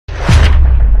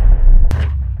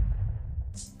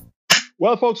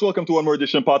Well, folks, welcome to one more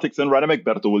edition of Politics and Random.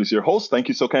 Egberto Willis, your host. Thank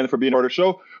you so kindly for being part of the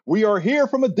show. We are here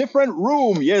from a different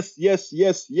room. Yes, yes,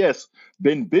 yes, yes.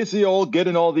 Been busy all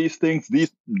getting all these things,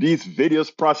 these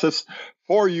videos processed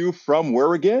for you from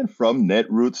where again? From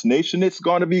Netroots Nation. It's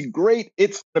going to be great.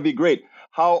 It's going to be great.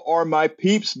 How are my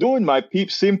peeps doing? My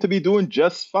peeps seem to be doing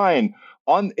just fine.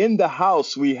 In the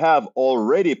house, we have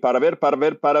already, para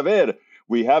ver.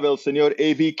 We have El Señor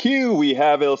AVQ. We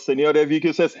have El Señor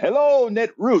AVQ says, hello,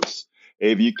 Netroots.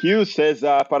 AVQ says,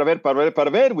 para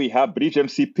ver. We have Bridge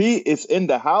MCP is in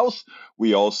the house.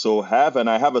 We also have, and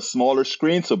I have a smaller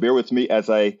screen, so bear with me as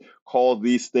I call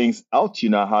these things out. You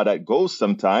know how that goes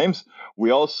sometimes. We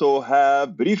also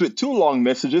have Bridge with two long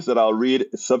messages that I'll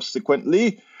read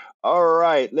subsequently. All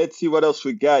right, let's see what else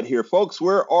we got here, folks.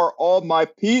 Where are all my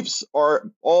peeps?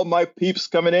 Are all my peeps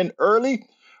coming in early?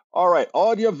 All right,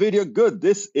 audio, video, good.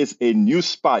 This is a new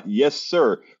spot. Yes,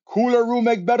 sir. Cooler room,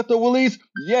 Egberto Willis?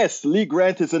 Yes, Lee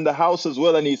Grant is in the house as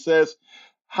well, and he says,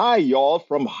 hi, y'all,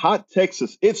 from hot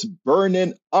Texas. It's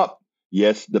burning up.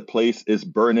 Yes, the place is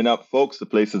burning up, folks. The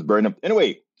place is burning up.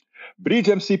 Anyway, Bridge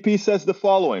MCP says the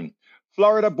following.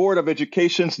 Florida Board of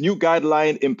Education's new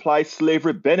guideline implies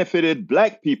slavery benefited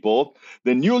Black people.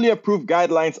 The newly approved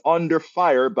guidelines under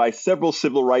fire by several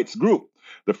civil rights groups.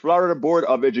 The Florida Board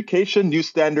of Education new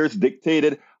standards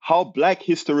dictated how Black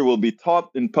history will be taught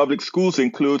in public schools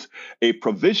includes a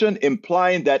provision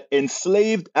implying that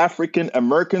enslaved African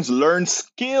Americans learn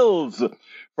skills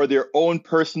for their own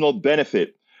personal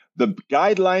benefit. The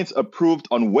guidelines approved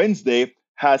on Wednesday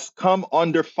has come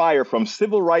under fire from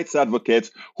civil rights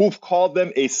advocates who've called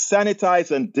them a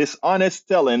sanitized and dishonest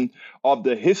telling of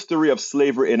the history of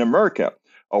slavery in America.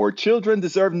 Our children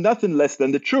deserve nothing less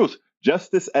than the truth.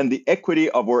 Justice and the equity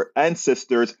of our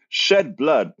ancestors shed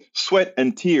blood, sweat,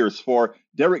 and tears for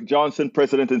Derek Johnson,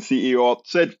 President and CEO,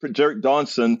 said Derek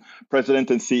Johnson, President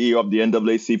and CEO of the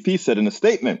NAACP, said in a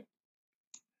statement.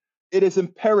 It is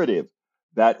imperative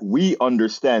that we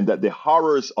understand that the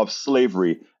horrors of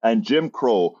slavery and Jim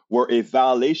Crow were a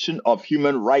violation of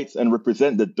human rights and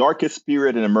represent the darkest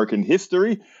period in American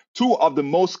history. Two of the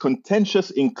most contentious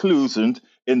inclusions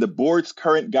in the board's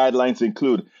current guidelines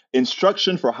include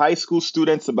instruction for high school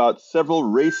students about several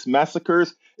race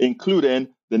massacres, including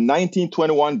the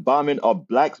 1921 bombing of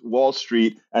Black Wall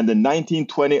Street and the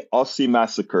 1920 Aussie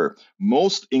Massacre.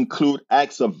 Most include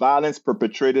acts of violence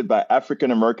perpetrated by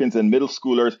African Americans, and middle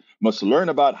schoolers must learn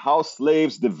about how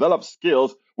slaves developed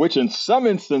skills, which in some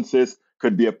instances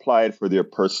could be applied for their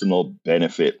personal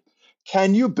benefit.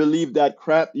 Can you believe that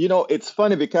crap? You know, it's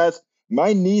funny because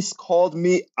my niece called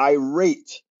me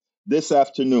irate this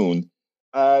afternoon.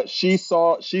 She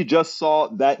just saw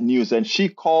that news and she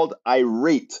called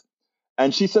irate.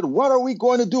 And she said, what are we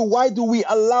going to do? Why do we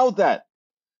allow that?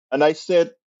 And I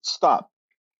said, stop.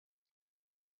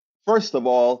 First of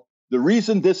all, the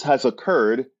reason this has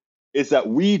occurred is that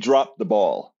we dropped the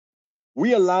ball.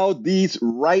 We allowed these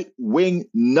right-wing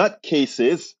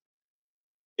nutcases,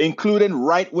 including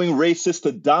right-wing racists,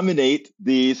 to dominate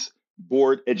these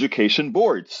education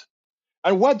boards.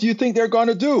 And what do you think they're going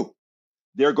to do?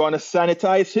 They're going to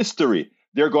sanitize history.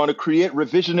 They're going to create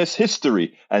revisionist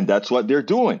history. And that's what they're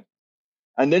doing.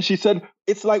 And then she said,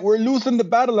 it's like we're losing the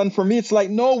battle. And for me, it's like,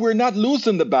 no, we're not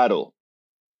losing the battle.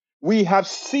 We have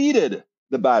ceded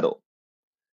the battle.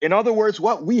 In other words,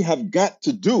 what we have got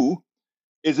to do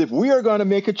is if we are going to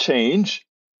make a change,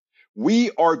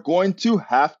 we are going to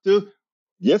have to,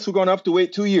 yes, we're going to have to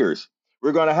wait 2 years.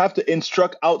 We're going to have to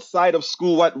instruct outside of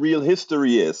school what real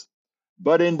history is.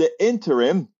 But in the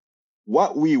interim,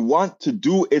 what we want to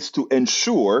do is to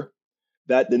ensure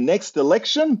that the next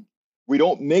election, we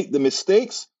don't make the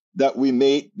mistakes that we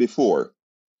made before.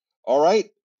 All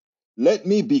right? Let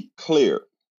me be clear.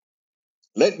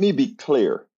 This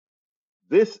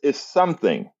is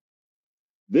something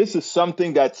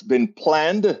that's been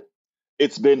planned.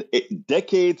 It's been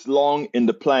decades long in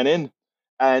the planning,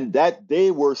 and that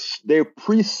they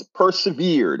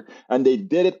persevered and they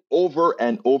did it over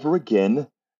and over again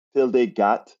till they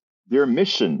got their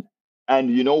mission. And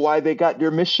you know why they got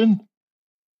their mission?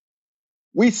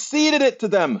 We ceded it to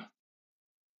them.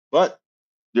 But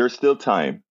there's still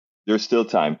time.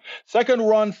 Second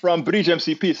run from Bridge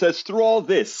MCP says, through all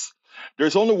this,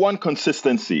 there's only one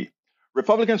consistency.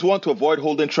 Republicans want to avoid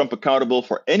holding Trump accountable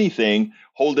for anything.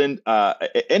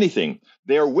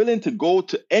 They are willing to go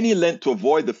to any length to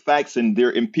avoid the facts in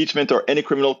their impeachment or any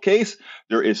criminal case.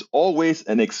 There is always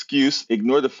an excuse.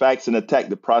 Ignore the facts and attack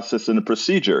the process and the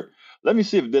procedure. Let me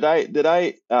see if did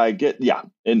I get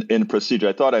in procedure.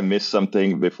 I thought I missed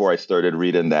something before I started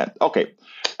reading that. Okay,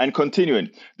 and continuing.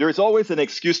 There is always an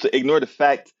excuse to ignore the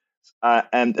fact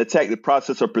and attack the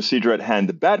process or procedure at hand.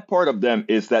 The bad part of them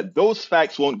is that those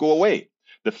facts won't go away.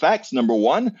 The facts, number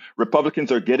one,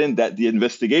 Republicans are getting that the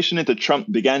investigation into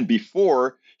Trump began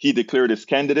before he declared his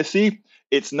candidacy.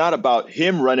 It's not about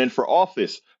him running for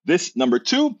office. This, number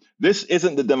two, this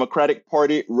isn't the Democratic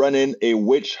Party running a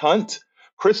witch hunt.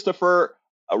 Christopher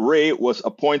Wray was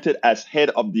appointed as head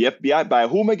of the FBI by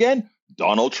whom again?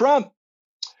 Donald Trump.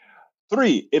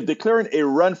 Three, if declaring a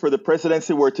run for the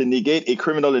presidency were to negate a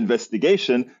criminal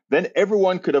investigation, then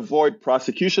everyone could avoid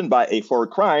prosecution for a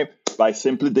crime by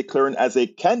simply declaring as a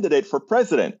candidate for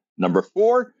president. Number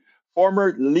four,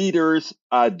 former leaders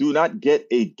do not get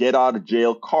a get out of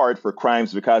jail card for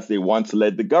crimes because they once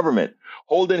led the government.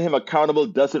 Holding him accountable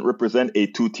doesn't represent a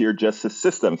two-tier justice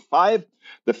system. Five,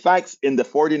 the facts in the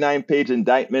 49-page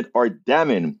indictment are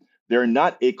damning. They're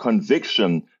not a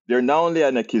conviction. They're not only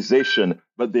an accusation,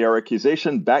 but they are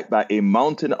accusation backed by a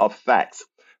mountain of facts.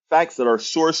 Facts that are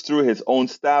sourced through his own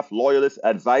staff, loyalists,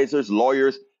 advisors,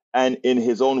 lawyers, and in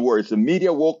his own words. The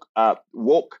media woke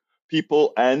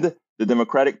people, and the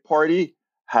Democratic Party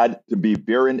had to be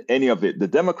bearing any of it. The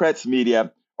Democrats'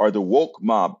 media or the woke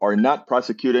mob are not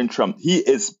prosecuting Trump. He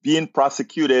is being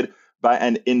prosecuted by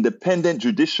an independent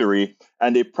judiciary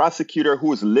and a prosecutor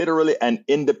who is literally an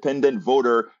independent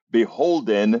voter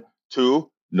beholden to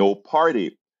no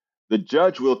party. The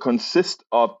judge will consist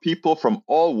of people from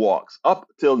all walks. Up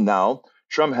till now,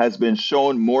 Trump has been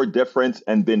shown more deference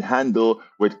and been handled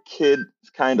with kid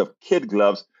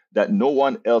gloves that no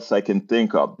one else I can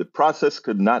think of. The process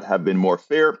could not have been more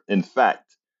fair. In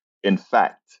fact,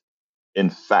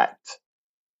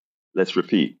 let's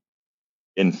repeat.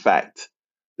 In fact,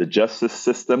 the justice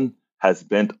system has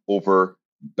bent over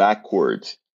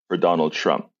backwards for Donald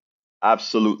Trump.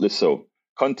 Absolutely so.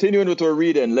 Continuing with our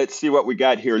reading, let's see what we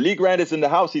got here. Lee Grant is in the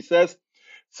house. He says,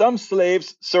 some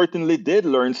slaves certainly did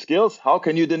learn skills. How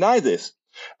can you deny this?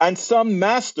 And some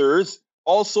masters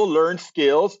also learned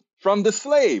skills from the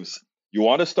slaves. You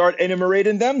want to start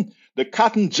enumerating them? The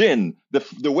cotton gin,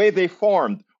 the way they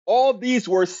farmed, all these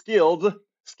were skills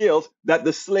that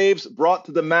the slaves brought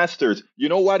to the masters. You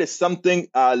know what is something,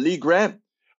 Lee Grant?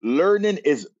 Learning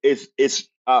is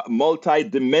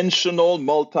multi-dimensional,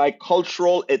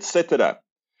 multicultural, etc.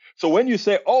 So when you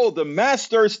say, oh, the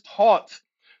masters taught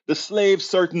the slaves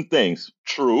certain things,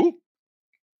 true.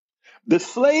 The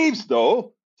slaves,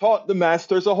 though, taught the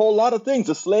masters a whole lot of things.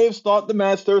 The slaves taught the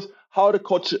masters how to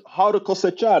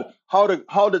cosechar, how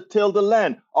to till the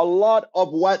land. A lot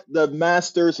of what the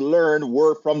masters learned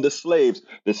were from the slaves.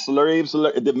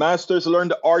 The masters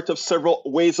learned the art of several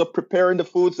ways of preparing the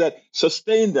foods that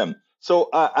sustain them. So,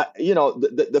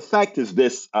 the fact is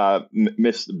this,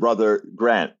 Miss Brother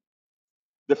Grant.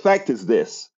 The fact is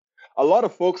this. A lot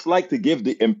of folks like to give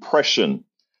the impression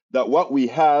that what we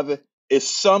have is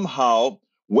somehow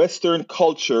Western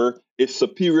culture is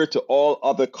superior to all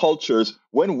other cultures,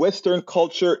 when Western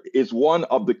culture is one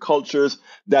of the cultures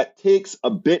that takes a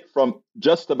bit from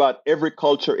just about every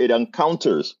culture it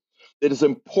encounters. It is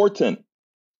important.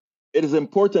 It is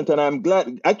important, and I'm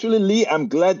glad, actually, Lee, I'm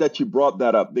glad that you brought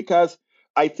that up, because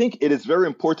I think it is very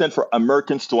important for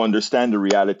Americans to understand the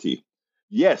reality.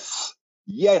 Yes,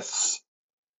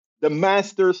 the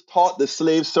masters taught the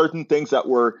slaves certain things that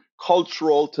were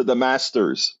cultural to the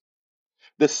masters.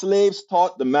 The slaves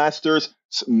taught the masters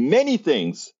many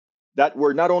things that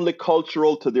were not only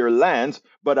cultural to their lands,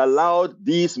 but allowed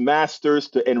these masters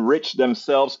to enrich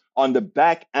themselves on the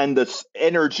back and the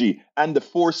energy and the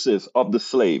forces of the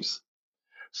slaves.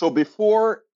 So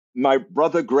before, my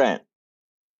brother Grant,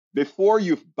 before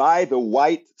you buy the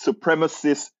white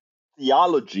supremacist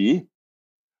theology,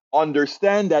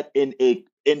 understand that in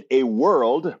a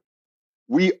world,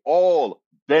 we all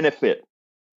benefit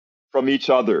from each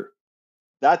other.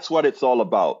 That's what it's all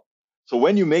about. So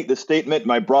when you make the statement,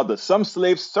 my brother, some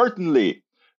slaves certainly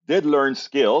did learn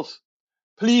skills,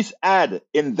 please add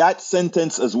in that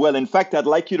sentence as well. In fact, I'd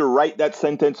like you to write that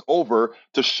sentence over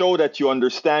to show that you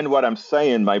understand what I'm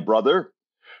saying, my brother.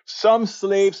 Some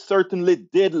slaves certainly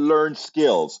did learn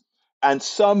skills, and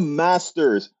some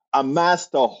masters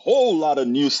amassed a whole lot of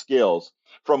new skills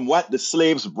from what the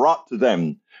slaves brought to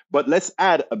them. But let's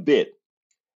add a bit.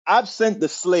 Absent the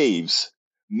slaves,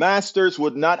 masters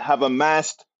would not have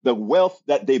amassed the wealth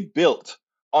that they built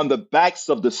on the backs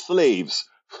of the slaves.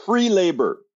 Free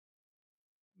labor.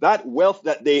 That wealth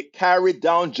that they carried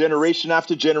down generation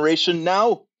after generation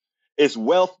now is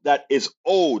wealth that is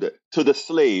owed to the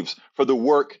slaves for the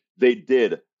work they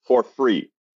did for free.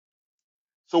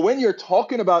 So when you're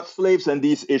talking about slaves and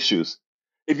these issues,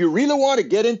 if you really want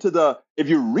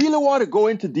to go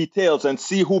into details and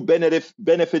see who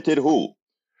benefited who,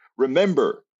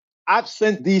 remember,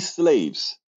 absent these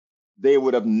slaves, they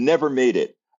would have never made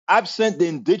it. Absent the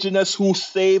indigenous who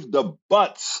saved the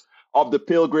butts of the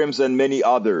pilgrims and many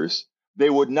others, they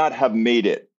would not have made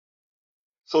it.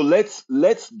 So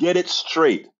let's get it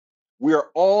straight. We are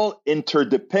all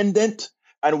interdependent,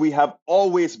 and we have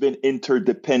always been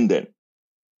interdependent,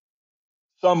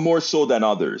 some more so than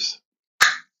others.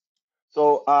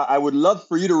 So I would love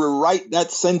for you to rewrite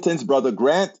that sentence, Brother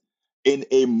Grant, in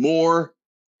a more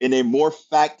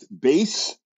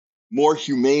fact-based, more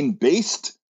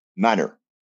humane-based manner.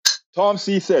 Tom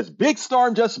C says, big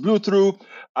storm just blew through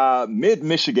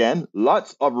mid-Michigan.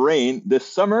 Lots of rain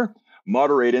this summer,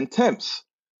 moderating temps.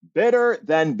 Better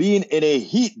than being in a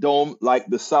heat dome like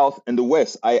the South and the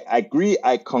West. I agree,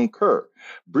 I concur.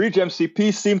 Bridge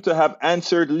MCP seemed to have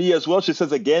answered Lee as well. She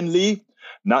says, again, Lee,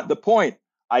 not the point.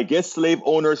 I guess slave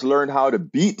owners learned how to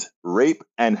beat, rape,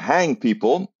 and hang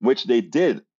people, which they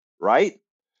did, right?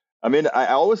 I mean, I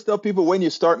always tell people when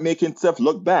you start making stuff,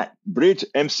 look back. Bridge,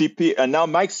 MCP, and now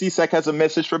Mike Cisak has a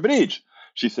message for Bridge.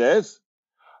 She says,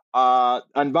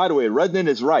 and by the way, Rudnin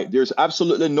is right. There's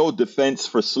absolutely no defense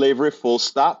for slavery, full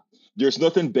stop. There's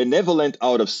nothing benevolent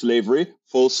out of slavery,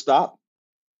 full stop.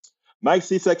 Mike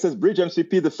Cisak says, Bridge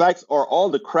MCP, the facts are all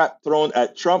the crap thrown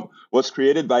at Trump was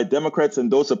created by Democrats and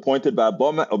those appointed by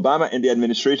Obama in the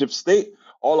administrative state,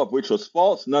 all of which was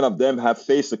false. None of them have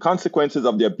faced the consequences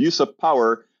of the abuse of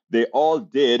power they all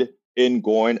did in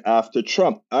going after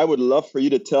Trump. I would love for you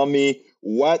to tell me,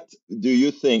 what do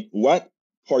you think, what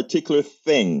particular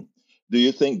thing do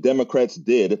you think Democrats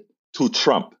did to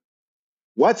Trump?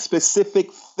 What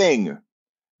specific thing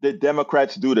did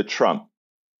Democrats do to Trump?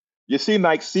 You see,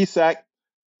 Mike Cisak,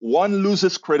 one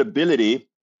loses credibility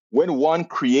when one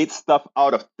creates stuff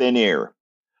out of thin air.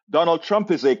 Donald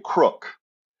Trump is a crook.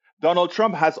 Donald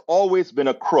Trump has always been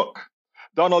a crook.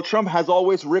 Donald Trump has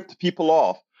always ripped people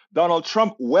off. Donald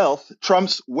Trump's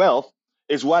wealth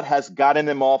is what has gotten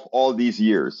him off all these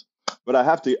years. But I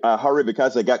have to hurry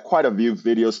because I got quite a few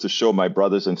videos to show my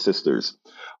brothers and sisters.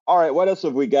 All right, what else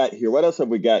have we got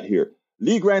here?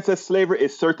 Lee Grant says slavery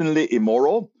is certainly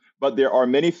immoral, but there are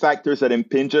many factors that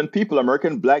impinge on people.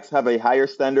 American blacks have a higher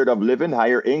standard of living,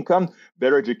 higher income,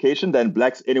 better education than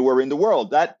blacks anywhere in the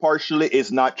world. That partially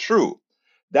is not true.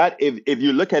 That if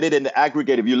you look at it in the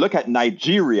aggregate, if you look at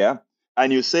Nigeria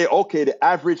and you say, okay, the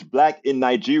average black in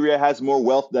Nigeria has more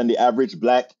wealth than the average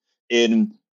black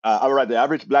in, the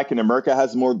average black in America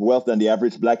has more wealth than the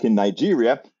average black in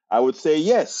Nigeria, I would say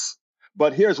yes.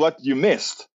 But here's what you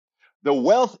missed. The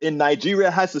wealth in Nigeria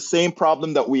has the same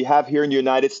problem that we have here in the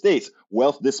United States,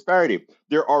 wealth disparity.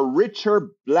 There are richer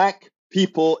black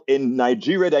people in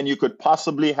Nigeria than you could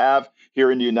possibly have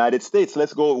here in the United States.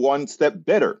 Let's go one step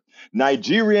better.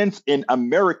 Nigerians in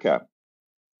America.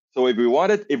 So if we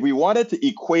wanted to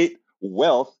equate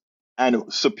wealth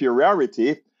and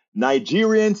superiority,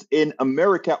 Nigerians in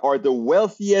America are the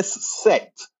wealthiest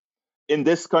sect in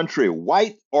this country,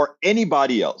 white or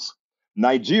anybody else.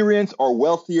 Nigerians are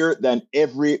wealthier than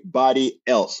everybody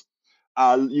else.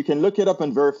 You can look it up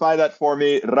and verify that for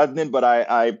me, Radnin, but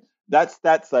that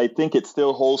stats, I think it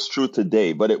still holds true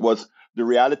today, but it was the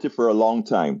reality for a long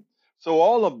time. So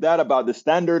all of that about the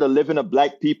standard of living of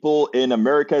black people in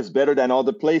America is better than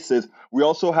other places. We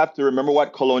also have to remember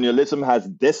what colonialism has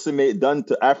done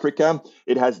to Africa.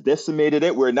 It has decimated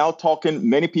it. We're now talking,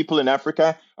 many people in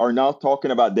Africa are now talking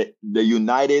about the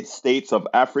United States of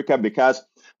Africa because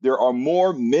there are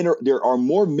more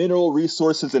mineral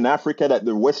resources in Africa that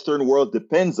the Western world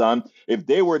depends on. If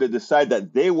they were to decide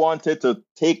that they wanted to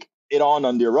take it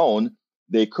on their own,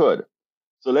 they could.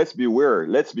 So let's be aware.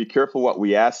 Let's be careful what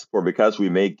we ask for because we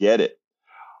may get it.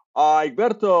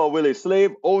 Egberto Willie,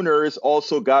 slave owners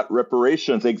also got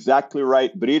reparations. Exactly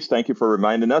right, Breach. Thank you for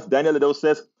reminding us. Daniel Lido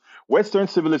says, Western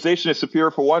civilization is superior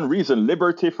for one reason,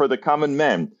 liberty for the common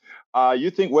man.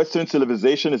 You think Western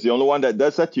civilization is the only one that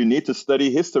does that? You need to study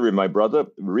history, my brother.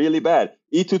 Really bad.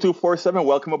 E2247,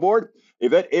 welcome aboard.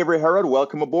 Yvette Avery Herod,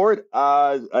 welcome aboard.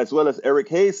 As well as Eric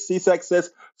Hayes. CSAC says,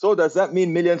 so does that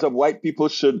mean millions of white people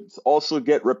should also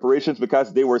get reparations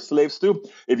because they were slaves too?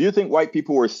 If you think white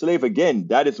people were slave, again,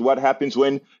 that is what happens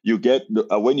when you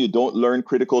when you don't learn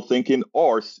critical thinking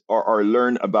or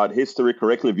learn about history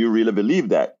correctly, if you really believe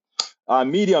that.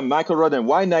 Medium, Michael Rodden,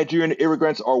 why Nigerian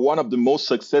immigrants are one of the most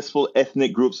successful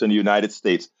ethnic groups in the United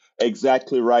States.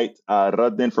 Exactly right,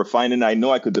 Rodden, for finding. I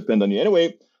know I could depend on you.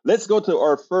 Anyway, let's go to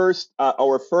our first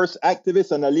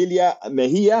activist, Analilia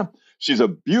Mejia. She's a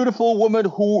beautiful woman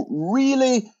who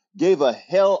really gave a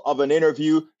hell of an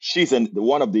interview. She's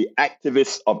one of the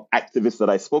activists that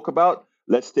I spoke about.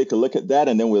 Let's take a look at that,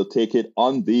 and then we'll take it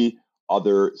on the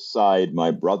other side,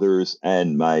 my brothers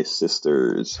and my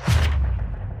sisters.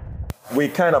 we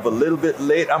kind of a little bit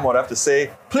late. I'm going to have to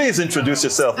say, please introduce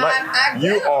yourself.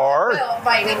 You are? Well,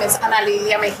 my name is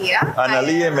Analia Mejia.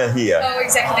 Analia Mejia.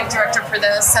 Co-executive director for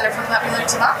the Center for Popular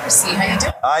Democracy. How you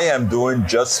doing? I am doing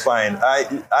just fine.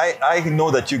 I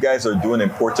know that you guys are doing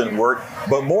important work,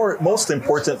 but most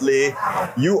importantly,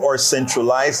 you are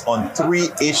centralized on 3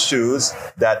 issues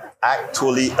that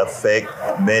actually affect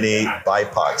many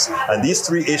BIPOCs. And these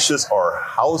 3 issues are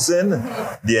housing,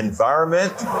 the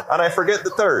environment, and I forget the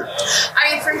third.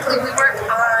 I mean, frankly, we work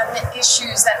on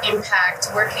issues that impact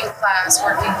working class,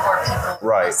 working poor people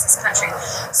across this country.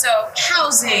 So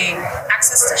housing,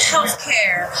 access to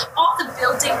healthcare, all the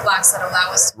building blocks that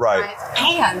allow us to thrive.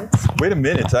 And wait a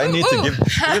minute, I need to give,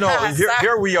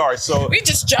 here we are. So we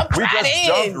just jumped right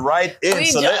in.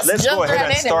 So let's go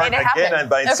ahead and start again.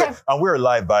 And we're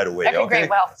live, by the way. Okay, great.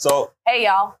 Well, so hey,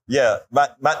 y'all. Yeah,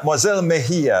 Mademoiselle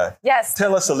Mejia. Yes.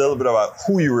 Tell us a little bit about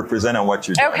who you represent and what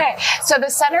you're doing. Okay, so the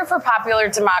Center for Popular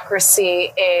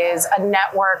Democracy is a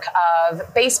network of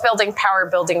base building, power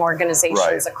building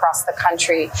organizations across the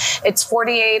country. It's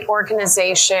 48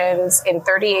 organizations in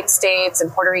 38 states, in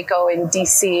Puerto Rico, in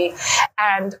DC.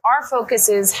 And our focus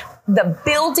is the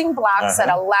building blocks that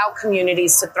allow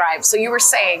communities to thrive. So you were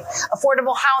saying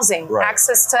affordable housing,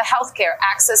 access to healthcare,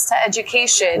 access to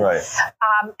education,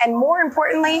 and more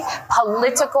importantly,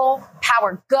 political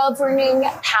power, governing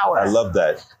power. I love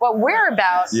that. What we're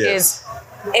about is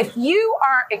if you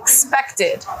are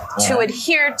expected to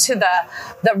adhere to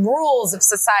the rules of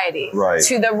society,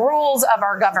 to the rules of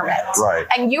our government,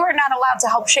 and you are not allowed to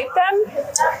help shape them,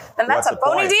 then that's a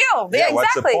phony deal. Yeah, exactly.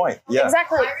 What's the point? Yeah.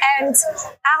 Exactly. And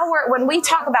when we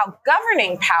talk about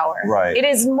governing power, it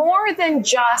is more than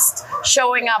just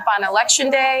showing up on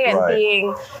election day and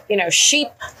being, sheep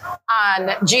on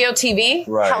GOTV,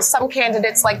 how some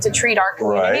candidates like to treat our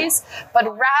communities, but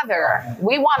rather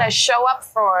we want to show up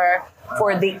for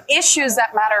the issues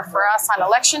that matter for us on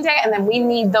election day, and then we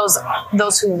need those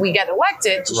who we get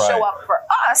elected to show up for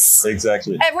us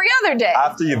every other day.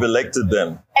 After you've elected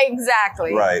them.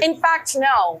 Exactly. In fact,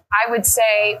 no, I would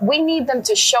say we need them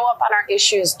to show up on our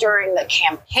issues during the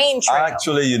campaign trail.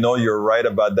 Actually, you're right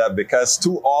about that, because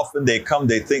too often they come,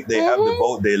 they think they have the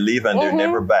vote, they leave, and they're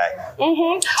never back.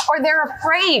 Or they're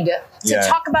afraid to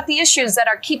talk about the issues that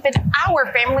are keeping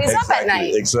our families up at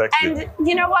night. And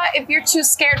you know what? If you're too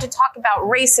scared to talk about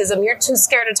racism, you're too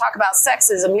scared to talk about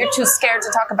sexism, you're too scared to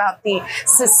talk about the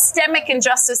systemic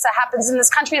injustice that happens in this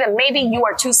country, then maybe you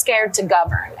are too scared to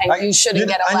govern, and you shouldn't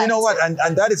get elected. And you know what?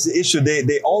 And that is the issue.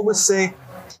 They always say,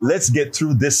 let's get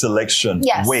through this election.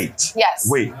 Wait.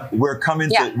 We're coming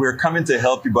to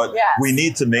help you, but we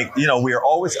need to make, we're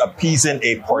always appeasing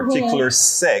a particular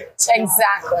sect.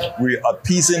 We're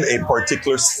appeasing a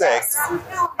particular sect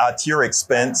at your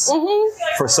expense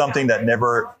for something that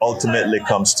never ultimately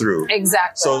comes through.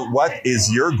 So what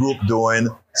is your group doing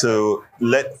to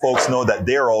let folks know that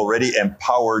they're already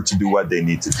empowered to do what they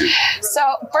need to do? So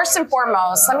first and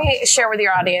foremost, let me share with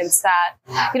your audience that,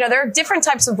 there are different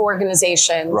types of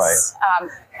organizations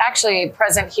actually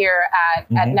present here at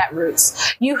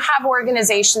Netroots. You have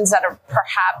organizations that are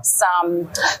perhaps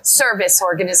service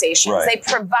organizations. They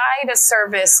provide a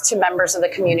service to members of the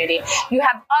community. You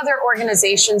have other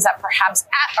organizations that perhaps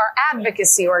are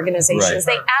advocacy organizations.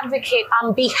 They advocate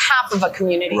on behalf of a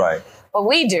community. What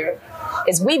we do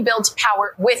is we build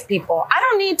power with people.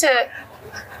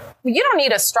 You don't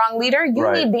need a strong leader.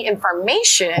 You need the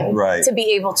information to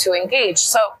be able to engage.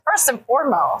 So first and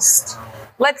foremost,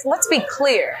 let's be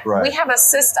clear. We have a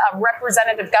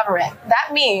representative government.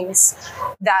 That means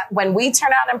that when we turn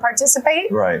out and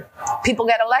participate, people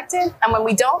get elected, and when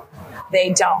we don't,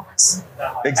 they don't.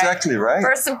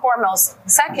 First and foremost.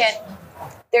 Second,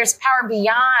 there's power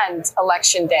beyond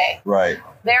election day.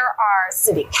 There are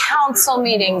city council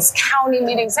meetings, county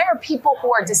meetings. There are people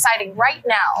who are deciding right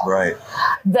now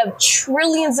the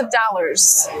trillions of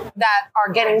dollars that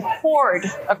are getting poured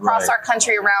across our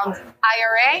country around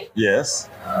IRA.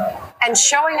 And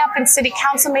showing up in city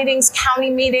council meetings,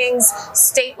 county meetings,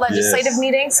 state legislative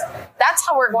meetings. That's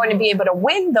how we're going to be able to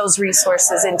win those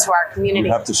resources into our community.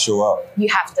 You have to show up. You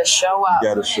have to show up. You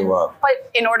got to show up. But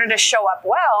in order to show up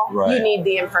well, you need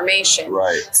the information.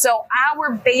 So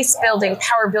our base building,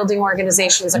 power building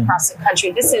organizations across the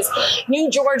country. This is New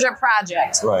Georgia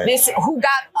Project. This who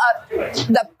got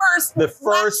the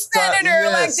first senator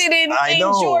elected in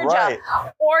Georgia.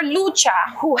 Or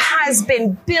Lucha, who has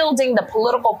been building the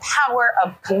political power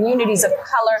of communities of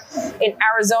color in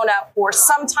Arizona for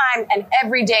some time and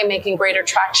every day making greater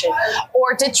traction.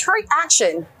 Or Detroit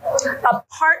Action, a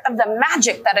part of the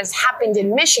magic that has happened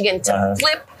in Michigan to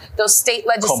flip those state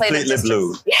legislative districts.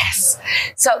 food. Yes.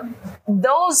 So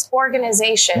those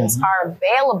organizations are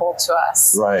available to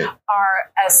us, Right.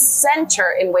 are a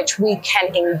center in which we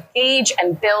can engage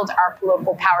and build our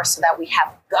political power so that we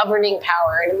have governing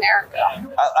power in America.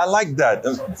 I like that.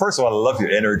 First of all, I love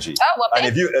your energy. Oh, well,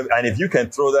 and if you can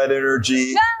throw that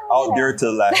energy out there to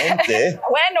la gente,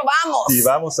 Bueno, vamos. si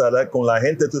vamos a hablar con la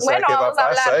gente, tú sabes Bueno, que va a vamos a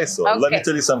pasar hablar. eso. Okay. Let me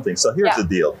tell you something. So here's the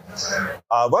deal.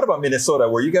 What about Minnesota?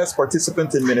 Were you guys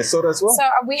participants in Minnesota as well? So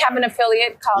we have an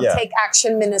affiliate called Take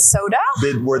Action Minnesota.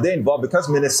 Were they involved? Because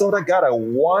Minnesota got a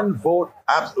one vote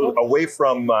away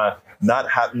from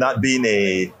not being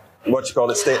a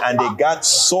state, and they got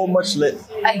so much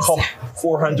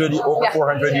 400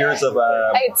 years of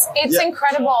it's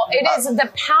incredible. It is the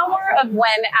power of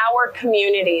when our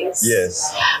communities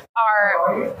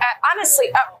are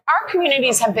honestly our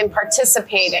communities have been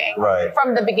participating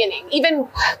from the beginning, even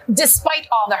despite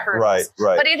all the hurdles.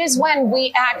 Right. But it is when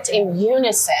we act in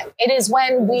unison. It is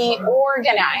when we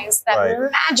organize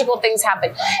that magical things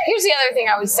happen. Here's the other thing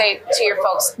I would say to your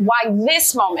folks, why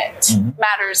this moment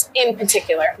matters in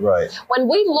particular. Right. When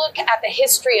we look at the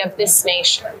history of this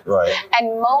nation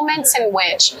and moments in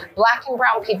which Black and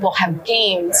brown people have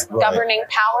gained governing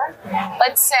power,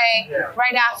 let's say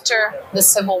right after the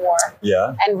Civil War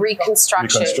and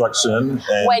Reconstruction,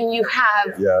 when you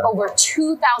have over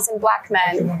 2,000 Black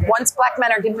men, once Black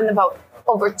men are given the vote,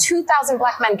 over 2,000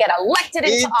 Black men get elected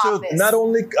into office. Not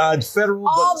only federal,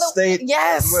 but state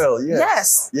as well.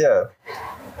 Yes. Yeah.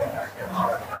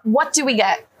 What do we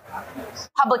get?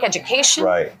 Public education.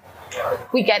 Right.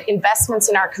 We get investments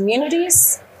in our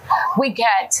communities. We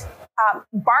get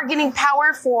bargaining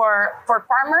power for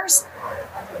farmers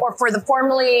or for the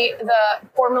formerly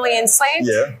enslaved.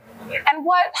 Yeah. And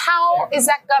how is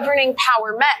that governing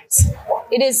power met?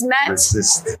 It is met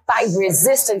by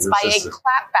resistance, by a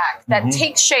clapback that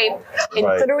takes shape in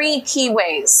three key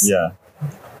ways. Yeah.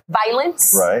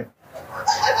 Violence. Right.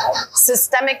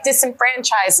 Systemic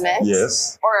disenfranchisement.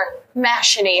 Yes. Or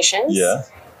machinations. Yeah.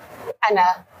 And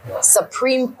a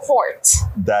Supreme Court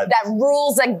that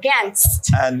rules against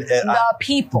the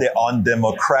people. The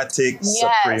undemocratic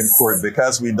Supreme Court,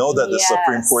 because we know that the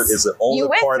Supreme Court is the only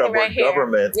part of our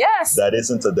government that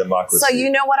isn't a democracy. So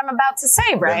you know what I'm about to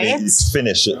say, right? Let me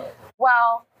finish it.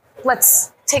 Well,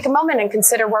 let's take a moment and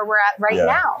consider where we're at right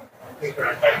now.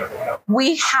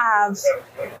 We have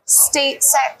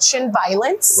state-sanctioned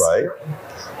violence. Right.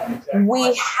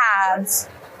 We have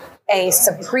a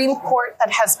Supreme Court that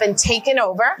has been taken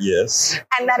over. Yes.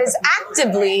 And that is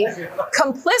actively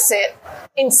complicit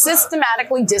in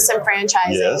systematically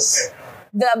disenfranchising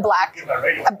the black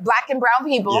and brown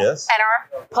people and our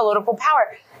political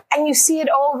power. And you see it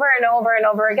over and over and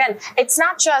over again. It's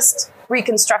not just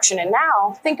Reconstruction and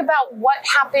now. Think about what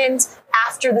happened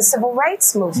after the Civil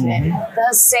Rights Movement.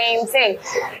 The same thing.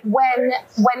 When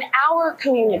our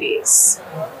communities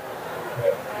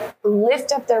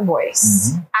lift up their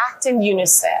voice, act in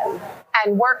unison,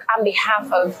 and work on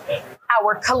behalf of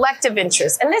our collective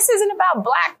interests. And this isn't about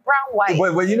black, brown, white.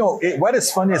 Well, you know, what is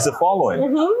funny is the following.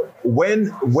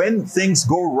 When things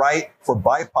go right for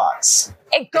BIPOCs,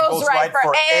 it goes right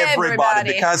for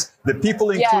everybody. Because the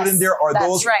people included there are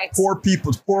those poor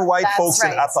people, poor white folks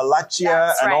in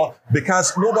Appalachia and all,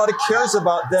 because nobody cares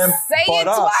about them. Say it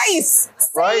twice.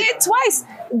 Say it twice.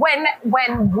 When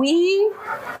we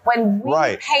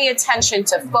pay attention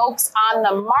to folks on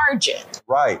the margin,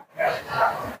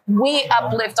 we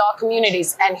uplift all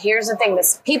communities. And here's the thing: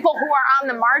 this people who are on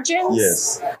the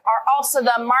margins are also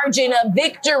the margin of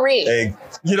victory.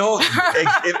 You know,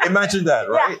 imagine that,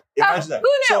 right? Imagine that.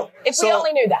 Who knew? If we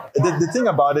only knew that. The thing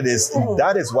about it is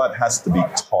that is what has to be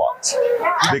taught.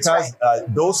 Because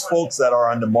those folks that are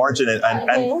on the margin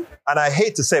and I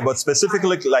hate to say, but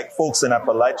specifically like folks in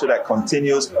Appalachia that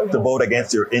continues to vote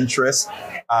against your interests.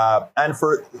 And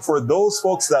for those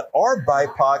folks that are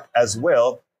BIPOC as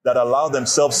well, that allow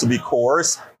themselves to be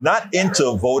coerced, not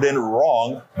into voting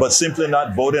wrong, but simply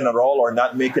not voting at all or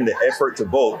not making the effort to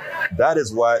vote. That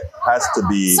is what has to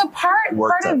be. So part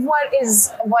of what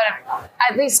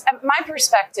at least my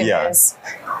perspective is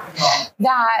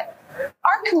that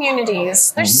our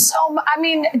communities, there's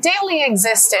daily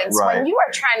existence, when you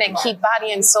are trying to keep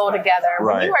body and soul together,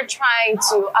 when you are trying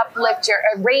to uplift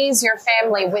raise your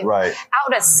family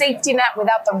without a safety net,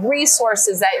 without the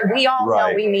resources that we all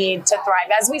know we need to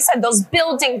thrive, as we said, those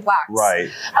building blocks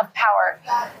of power,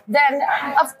 then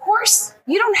of course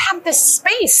you don't have the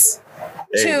space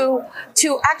to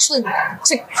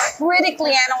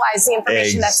critically analyze the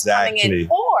information that's coming in,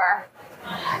 or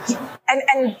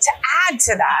And to add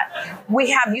to that,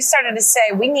 you started to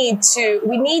say we need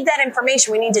that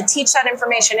information. We need to teach that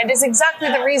information. It is exactly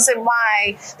the reason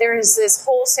why there is this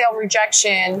wholesale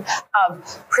rejection of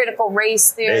critical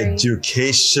race theory,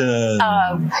 education,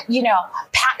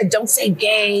 don't say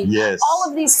gay. Yes, all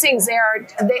of these things.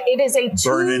 It is a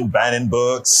banning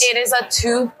books. It is a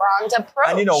two-pronged approach.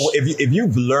 And if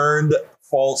you've learned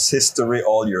false history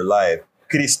all your life,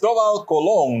 Cristóbal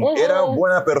Colón era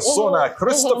buena persona.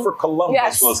 Christopher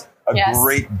Columbus was a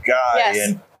great guy.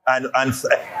 Yes. And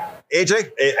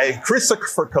AJ,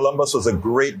 Christopher Columbus was a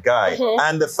great guy.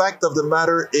 And the fact of the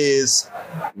matter is,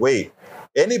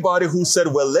 anybody who said,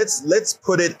 well, let's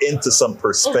put it into some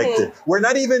perspective. We're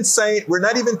not even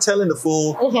telling the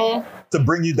fool to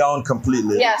bring you down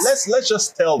completely. Yes. Let's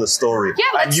just tell the story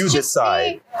and you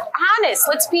decide. Honest.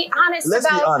 Let's be honest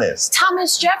about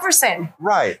Thomas Jefferson.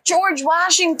 Right. George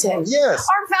Washington. Yes.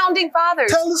 Our founding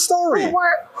fathers. Tell the story.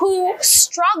 Who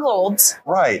struggled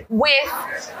with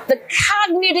the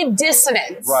cognitive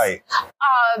dissonance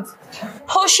of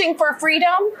pushing for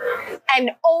freedom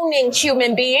and owning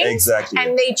human beings. Exactly.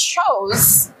 And they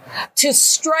chose to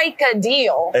strike a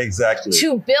deal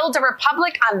to build a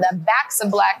republic on the backs of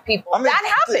black people. That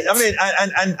happened.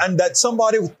 And that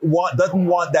somebody doesn't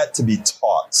want that to be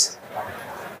taught.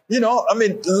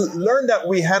 Learn that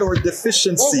we had our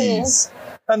deficiencies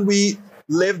and we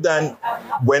lived and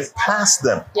went past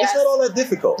them. Yes. It's not all that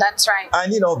difficult. That's right.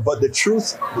 And, but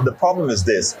the problem is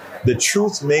this. The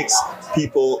truth makes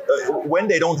people, when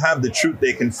they don't have the truth,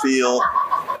 they can feel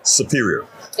superior.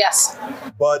 Yes.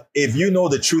 But if you know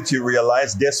the truth, you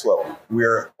realize, guess what?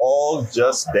 We're all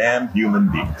just damn human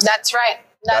beings. That's right.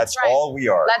 That's right. all we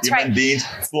are. That's human beings,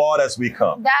 flawed as we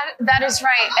come. That is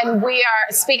right. And we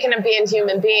are, speaking of being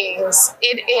human beings,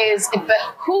 it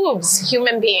behooves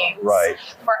human beings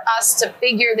for us to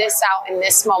figure this out in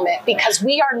this moment, because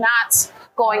we are not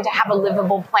going to have a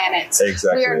livable planet.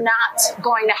 Exactly. We are not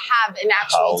going to have an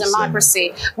actual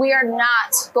democracy. We are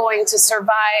not going to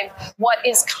survive what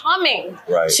is coming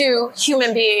to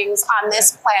human beings on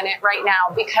this planet right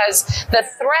now, because the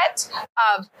threat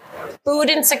of food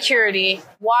insecurity,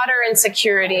 water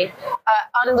insecurity,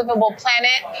 unlivable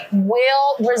planet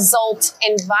will result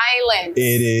in violence.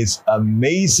 It is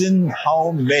amazing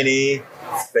how many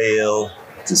fail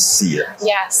to see it.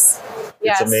 Yes.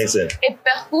 It's amazing. It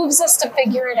behooves us to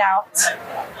figure it out.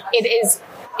 It is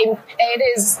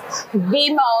the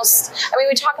most,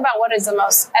 we talk about what is the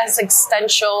most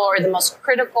existential or the most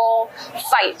critical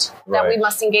fight that we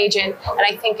must engage in. And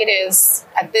I think it is,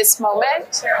 at this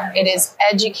moment, it is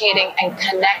educating and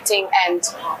connecting and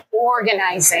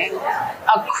organizing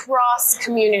across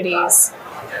communities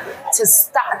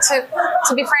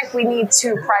to be frank, we need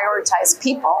to prioritize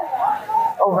people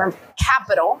over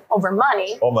capital, over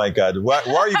money. Oh my God! Why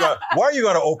are you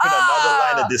going to open another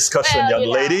line of discussion, young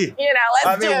lady?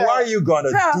 Why are you going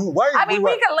to do? Why are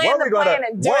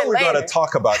we going to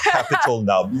talk about capital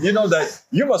now? You know that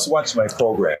you must watch my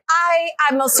program. I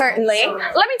most certainly.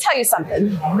 Let me tell you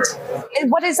something.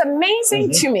 What is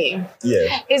amazing to me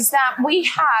is that we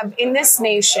have in this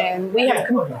nation we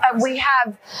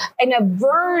have an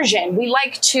aversion. We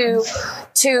like to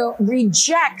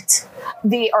reject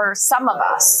some of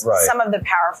us. Some of the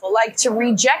powerful like to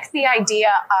reject the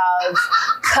idea of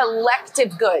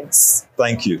collective goods.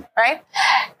 Thank you. Right?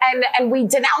 And we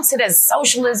denounce it as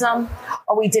socialism,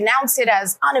 or we denounce it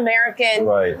as un-American.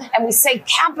 And we say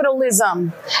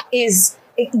capitalism is,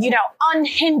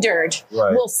 unhindered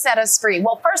will set us free.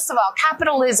 Well, first of all,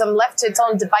 capitalism left to its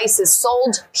own devices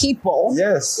sold people.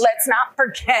 Yes. Let's not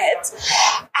forget.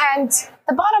 And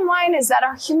the bottom line is that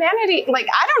our humanity,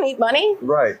 I don't eat money.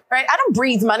 Right? I don't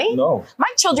breathe money. No. My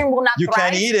children will not You thrive.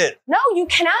 can't eat it. No, you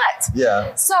cannot.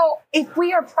 Yeah. So if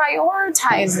we are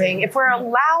prioritizing, if we're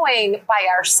allowing by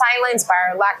our silence, by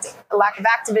our lack of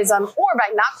activism, or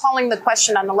by not calling the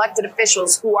question on elected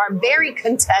officials who are very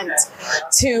content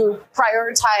to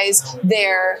prioritize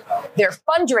their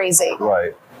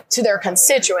fundraising to their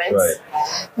constituents,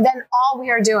 then all we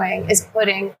are doing is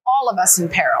putting all of us in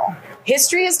peril.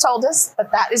 History has told us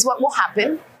that is what will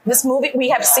happen. This movie, we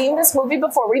have seen this movie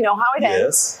before. We know how it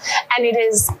ends. And it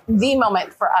is the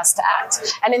moment for us to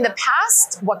act. And in the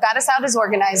past, what got us out is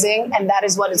organizing. And that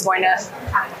is what is going to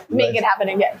make it happen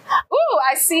again. Ooh,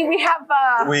 I see we have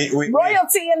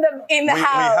royalty in the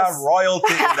house. We have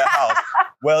royalty in the house.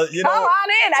 Well, come on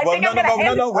in. I think I'm going to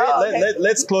hand it. Wait,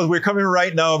 let's close. We're coming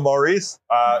right now, Maurice.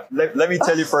 Let me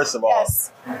tell you, first of all,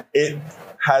 it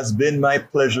has been my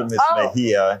pleasure, Ms.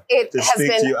 Mejia, to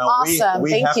speak to you. And awesome.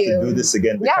 we have to do this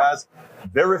again because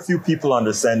very few people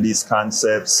understand these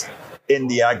concepts. in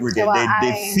the aggregate. Well,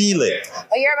 they feel it.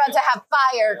 Well, you're about to have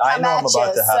fire come I know I'm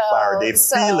about to have fire. They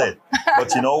feel it.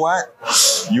 But you know what?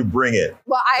 You bring it.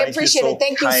 Well, I appreciate it.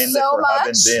 Thank you so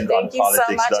much. Thank you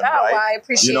so much. I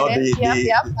appreciate it.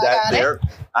 That there.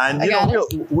 And you know,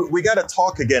 we got to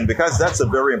talk again because that's a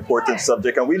very important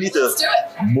subject, and we need to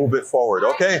move it forward.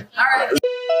 Okay. All right.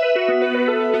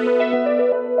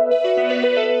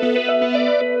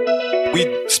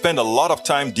 We spend a lot of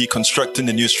time deconstructing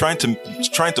the news, trying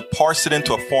to parse it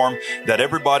into a form that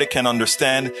everybody can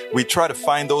understand. We try to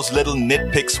find those little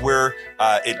nitpicks where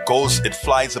it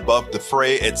flies above the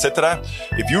fray, etc.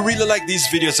 If you really like these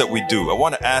videos that we do, I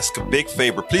want to ask a big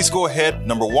favor. Please go ahead.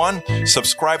 Number 1,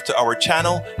 subscribe to our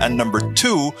channel. And number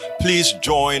 2, please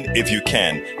join if you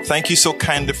can. Thank you so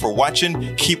kindly for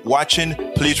watching. Keep watching.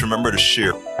 Please remember to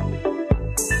share.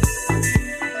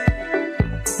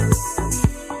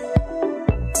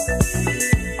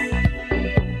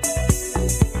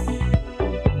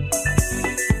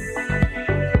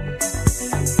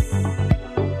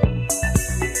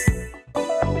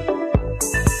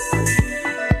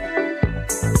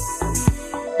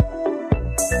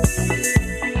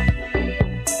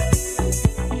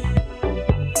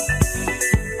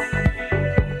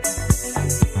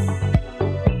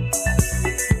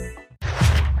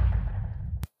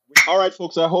 All right,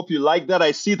 folks, I hope you like that.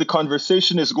 I see the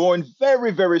conversation is going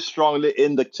very, very strongly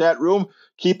in the chat room.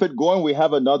 Keep it going. We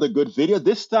have another good video,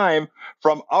 this time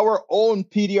from our own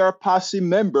PDR Posse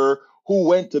member who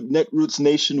went to Netroots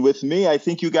Nation with me. I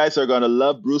think you guys are going to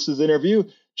love Bruce's interview.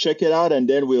 Check it out, and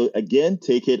then we'll again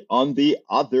take it on the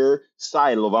other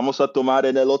side. Lo vamos a tomar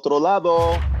en el otro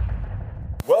lado.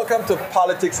 Welcome to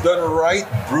Politics Done Right.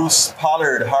 Bruce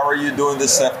Pollard, how are you doing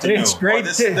this afternoon? It's great.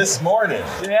 This morning.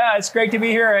 Yeah, it's great to be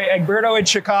here at Egberto in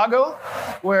Chicago,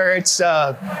 where it's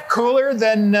cooler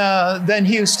than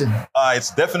Houston. It's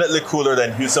definitely cooler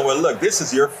than Houston. Well, look, this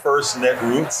is your first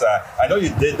Netroots. I know you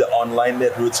did the online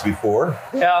Netroots before.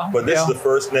 Yeah. But this is the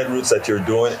first Netroots that you're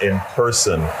doing in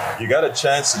person. You got a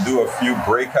chance to do a few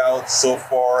breakouts so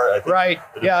far. I think right.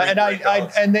 Yeah,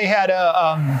 and they had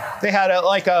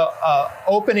a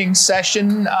opening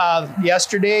session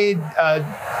yesterday,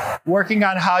 working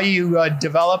on how you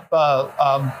develop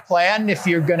a plan if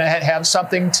you're going to have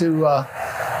something to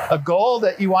a goal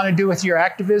that you want to do with your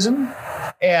activism.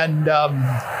 And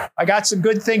I got some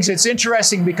good things. It's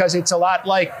interesting because it's a lot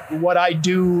like what I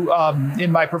do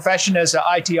in my profession as an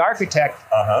IT architect,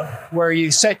 where you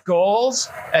set goals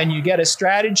and you get a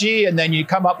strategy and then you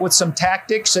come up with some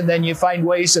tactics and then you find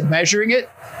ways of measuring it.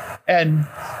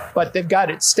 But they've got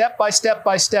it step by step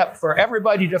by step for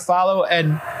everybody to follow.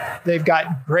 And they've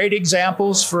got great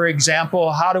examples. For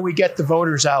example, how do we get the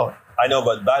voters out? I know,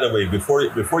 but by the way, before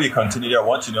you continue there, I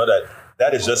want you to know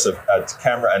that is just a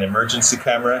camera, an emergency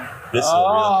camera. This is a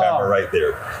real camera right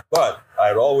there. But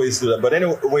I'd always do that. But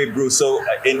anyway, Bruce, so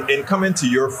in coming to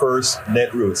your first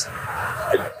Netroots,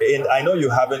 I know you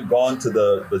haven't gone to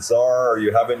the bazaar or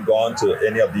you haven't gone to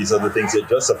any of these other things,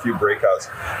 just a few breakouts.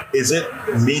 Is it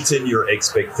meeting your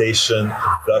expectation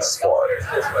thus far?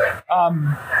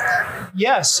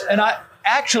 Yes. And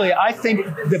I think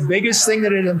the biggest thing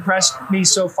that has impressed me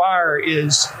so far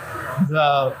is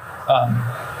the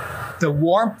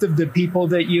warmth of the people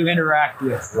that you interact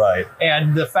with. Right.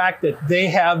 And the fact that they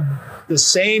have the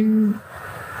same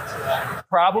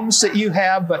problems that you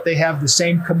have, but they have the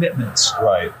same commitments.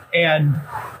 Right. And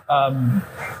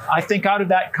I think out of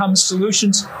that comes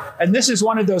solutions. And this is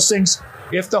one of those things,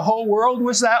 if the whole world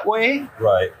was that way,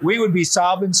 right, we would be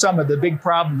solving some of the big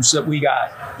problems that we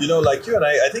got. You know, like you and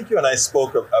I think you and I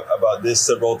spoke about this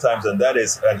several times, and that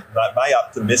is my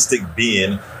optimistic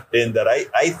being in that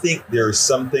I think there's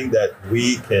something that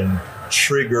we can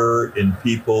trigger in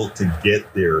people to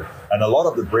get there. And a lot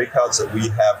of the breakouts that we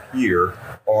have here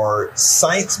are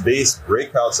science-based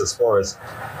breakouts as far as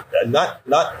not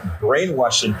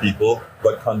brainwashing people,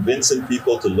 but convincing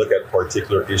people to look at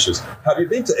particular issues. Have you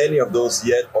been to any of those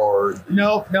yet? Or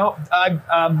no.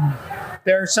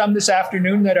 There are some this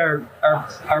afternoon that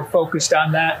are focused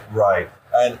on that. Right.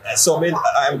 And so, I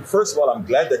mean, first of all, I'm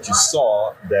glad that you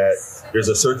saw that there's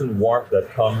a certain warmth that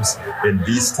comes in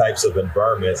these types of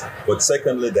environments. But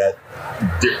secondly, that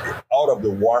out of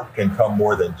the warmth can come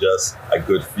more than just a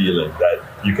good feeling that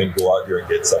you can go out there and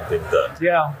get something done.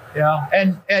 Yeah.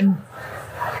 And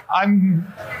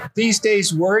I'm these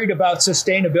days worried about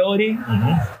sustainability.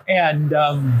 And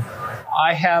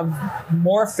I have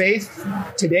more faith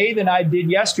today than I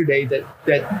did yesterday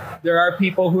that there are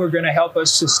people who are going to help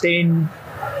us sustain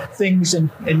things and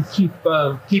keep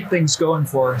things going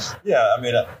for us. Yeah, I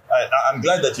mean, I'm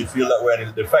glad that you feel that way.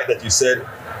 And the fact that you said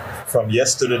from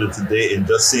yesterday to today in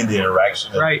just seeing the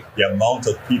interaction and the amount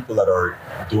of people that are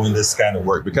doing this kind of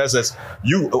work. Because as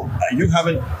you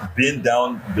haven't been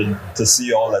to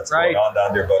see all that's going on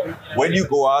down there, but when you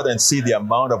go out and see the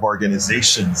amount of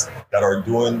organizations that are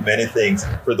doing many things,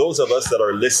 for those of us that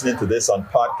are listening to this on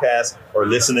podcast or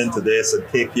listening to this at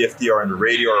KPFT or on the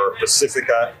radio or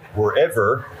Pacifica,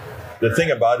 wherever, the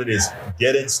thing about it is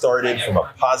getting started from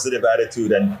a positive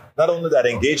attitude, and not only that,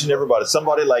 engaging everybody.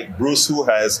 Somebody like Bruce, who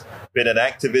has been an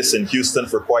activist in Houston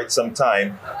for quite some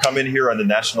time, coming here on the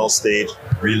national stage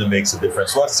really makes a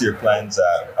difference. What's your plans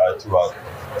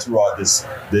throughout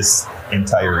this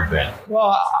entire event?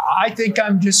 Well, I think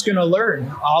I'm just going to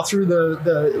learn all through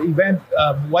the event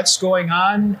what's going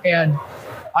on, and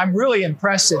I'm really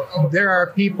impressed that there are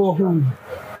people who,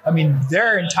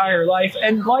 their entire life,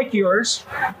 and like yours,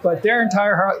 but their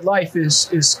entire life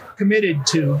is committed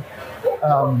to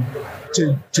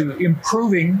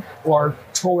improving or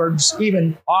towards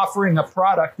even offering a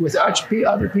product which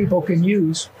other people can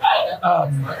use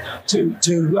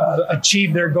to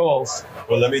achieve their goals.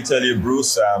 Well, let me tell you,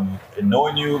 Bruce,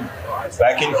 knowing you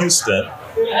back in Houston,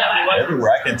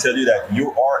 everywhere, I can tell you that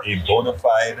you are a bona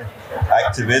fide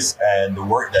activist, and the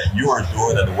work that you are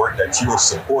doing and the work that you are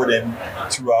supporting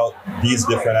throughout these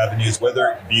different avenues, whether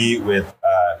it be with,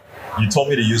 you told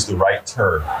me to use the right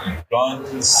term,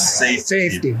 gun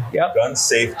safety. Yep. Gun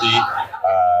safety,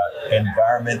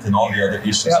 environment, and all the other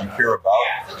issues you care about.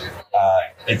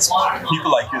 It's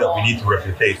people like you that we need to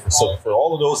replicate. So for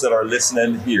all of those that are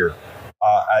listening here,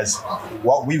 as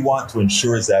what we want to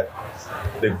ensure is that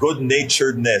the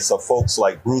good-naturedness of folks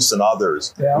like Bruce and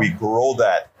others, we grow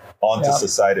that onto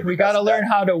society. We got to learn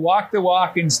how to walk the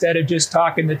walk instead of just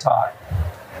talking the talk.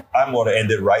 I'm going to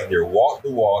end it right there. Walk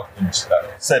the walk and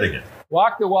say it again.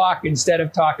 Walk the walk instead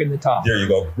of talking the talk. There you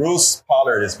go. Bruce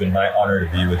Pollard, it's been my honor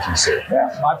to be with you, sir.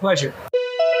 Yeah, my pleasure.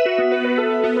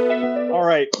 All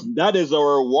right, that is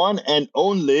our one and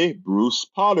only Bruce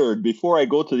Pollard. Before I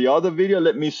go to the other video,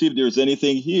 let me see if there's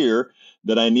anything here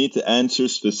that I need to answer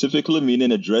specifically,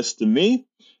 meaning addressed to me.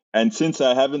 And since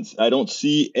I don't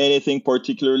see anything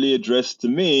particularly addressed to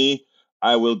me,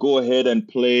 I will go ahead and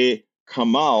play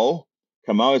Kamau.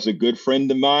 Kamau is a good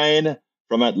friend of mine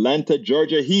from Atlanta,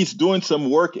 Georgia. He's doing some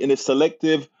work in a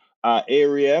selective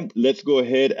area. Let's go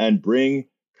ahead and bring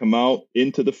Kamau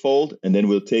into the fold, and then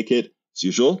we'll take it, as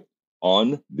usual,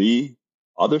 on the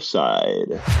other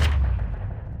side.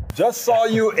 Just saw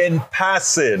you in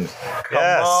passing.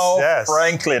 Kamau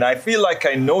Franklin. I feel like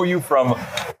I know you from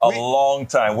a long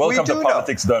time. Welcome to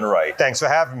Politics Done Right. Thanks for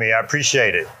having me. I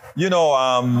appreciate it. You know,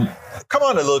 come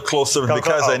on a little closer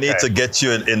because I need to get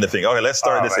you in the thing. Okay, let's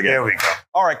start this again. Here we go.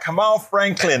 All right, Kamau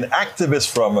Franklin,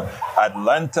 activist from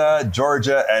Atlanta,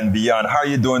 Georgia, and beyond. How are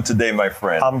you doing today, my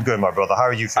friend? I'm good, my brother. How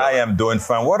are you feeling? I am doing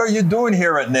fine. What are you doing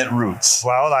here at Netroots?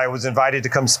 Well, I was invited to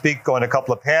come speak on a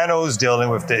couple of panels dealing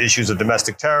with the issues of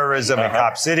domestic terrorism in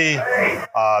Cop City.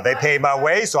 They paid my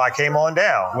way, so I came on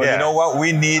down. Well, you know what?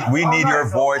 We need your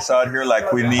voice out here,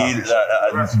 like we need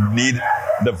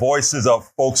the voices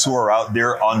of folks who are out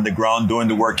there on the ground doing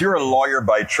the work. You're a lawyer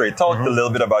by trade. Talk a little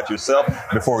bit about yourself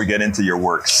before we get into your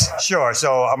works. Sure.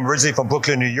 So I'm originally from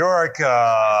Brooklyn, New York.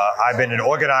 I've been an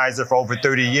organizer for over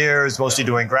 30 years, mostly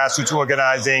doing grassroots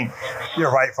organizing.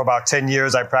 You're right. For about 10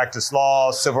 years, I practiced law,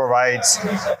 civil rights,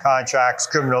 contracts,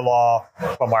 criminal law.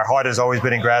 But my heart has always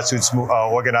been in grassroots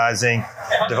organizing.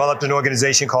 Developed an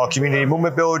organization called Community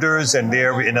Movement Builders, and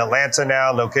there in Atlanta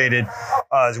now, located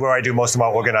is where I do most of my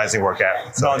organizing work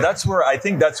at. So, that's where I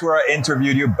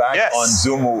interviewed you back on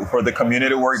Zoom for the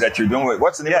community work that you're doing.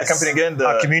 What's the name of the company again?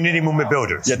 Community Movement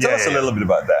Builders. Yeah, tell us a little bit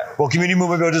about that. Well, Community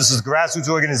Movement Builders is a grassroots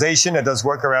organization that does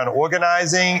work around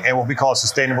organizing and what we call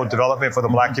sustainable development for the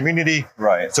Black community.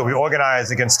 Right. So we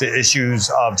organize against the issues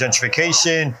of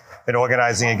gentrification and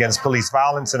organizing against police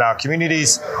violence in our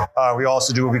communities. We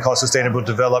also do what we call sustainable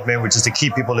development, which is to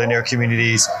keep people in their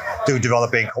communities through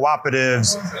developing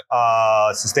cooperatives,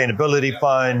 sustainability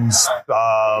funds,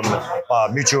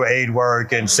 mutual aid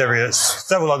work, and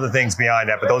several other things behind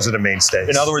that. But those are the mainstays.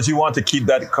 In other words, you want to keep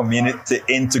that community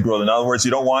integral. In other words,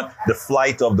 you don't want the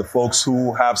flight of the folks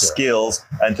who have skills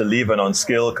and to leave an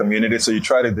unskilled community. So you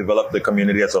try to develop the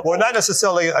community as a whole. Well, not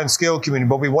necessarily an unskilled community.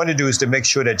 What we want to do is to make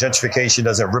sure that gentrification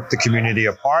doesn't rip the community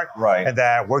apart, and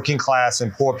that working class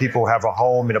and poor people have a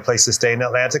home and a place to stay in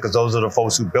Atlanta, because those are the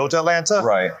folks who built Atlanta.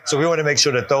 Right. So we want to make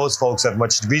sure that those folks have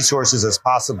much resources as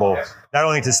possible, not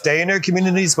only to stay in their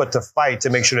communities, but to fight to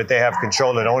make sure that they have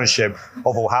control and ownership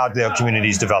over how their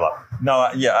communities develop. No,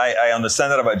 I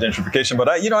understand that about gentrification, but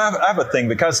I have a thing,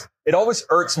 because it always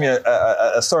irks me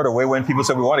a sort of way when people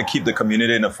say we want to keep the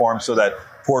community in a form so that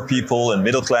poor people and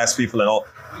middle class people and all.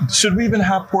 Should we even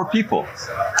have poor people?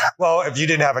 Well, if you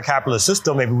didn't have a capitalist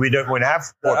system, maybe we wouldn't have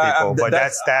poor people. But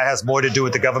that has more to do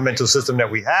with the governmental system that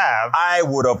we have. I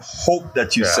would have hoped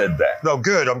that you said that. No,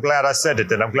 good. I'm glad I said it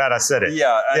then. I'm glad I said it.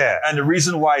 Yeah. And the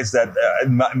reason why is that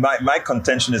my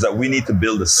contention is that we need to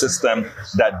build a system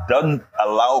that doesn't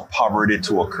allow poverty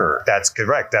to occur. That's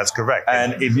correct.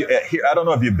 And if you, I don't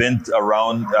know if you've been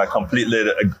around completely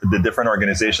the different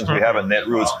organizations we have at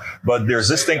Netroots, but there's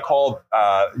this thing called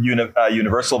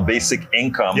universal basic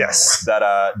income. Yes.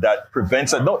 That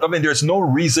prevents it. No, I mean, there's no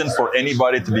reason for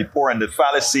anybody to be poor, and the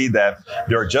fallacy that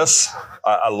there are just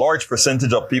a large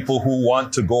percentage of people who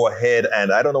want to go ahead,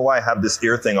 and I don't know why I have this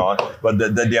ear thing on, but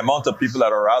the amount of people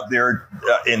that are out there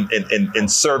in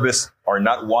service are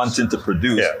not wanting to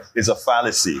produce is a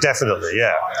fallacy. Definitely,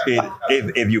 yeah.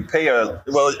 If you pay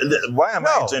why am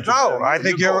I interested? No, I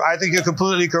think you're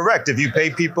completely correct. If you pay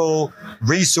people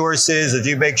resources, if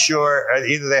you make sure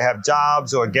either they have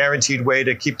jobs or a guaranteed way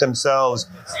to keep themselves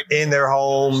in their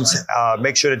homes,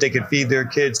 make sure that they can feed their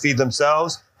kids, feed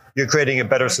themselves, you're creating a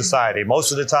better society.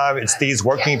 Most of the time, it's these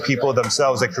working people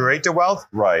themselves that create the wealth.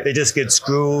 Right. They just get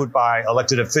screwed by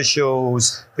elected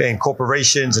officials and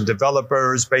corporations and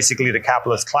developers, basically the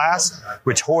capitalist class,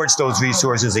 which hoards those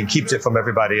resources and keeps it from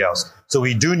everybody else. So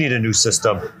we do need a new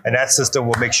system, and that system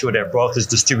will make sure that wealth is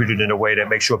distributed in a way that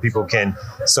makes sure people can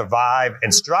survive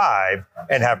and strive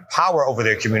and have power over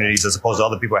their communities as opposed to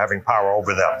other people having power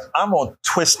over them. I'm going to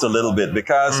twist a little bit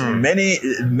because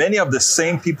many of the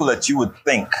same people that you would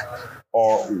think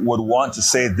or would want to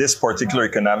say this particular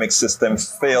economic system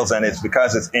fails, and it's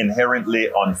because it's inherently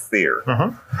unfair.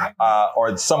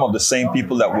 Or some of the same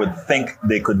people that would think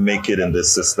they could make it in this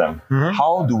system.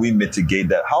 How do we mitigate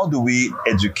that? How do we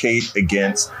educate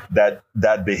against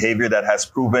that behavior that has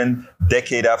proven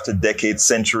decade after decade,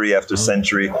 century after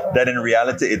century, that in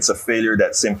reality it's a failure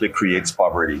that simply creates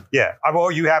poverty? Yeah.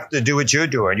 Well, you have to do what you're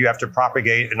doing. You have to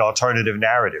propagate an alternative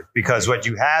narrative, because what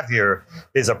you have here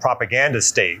is a propaganda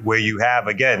state where you have,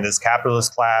 again, this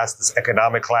capitalist class, this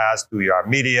economic class, through our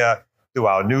media, through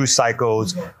our news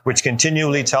cycles, which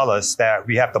continually tell us that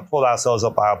we have to pull ourselves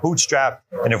up by our bootstrap.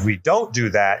 And if we don't do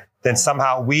that, then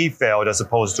somehow we failed as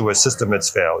opposed to a system that's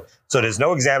failed. So there's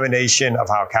no examination of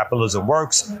how capitalism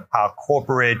works, how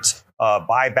corporate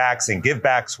buybacks and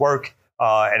givebacks work,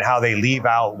 and how they leave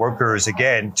out workers,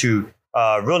 again, to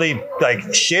really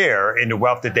share in the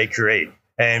wealth that they create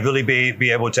and really be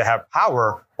able to have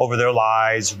power over their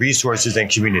lives, resources, and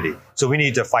community. So we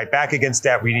need to fight back against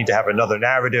that. We need to have another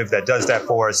narrative that does that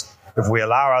for us. If we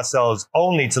allow ourselves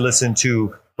only to listen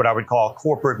to what I would call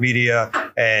corporate media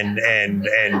and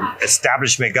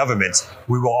establishment governments,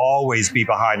 we will always be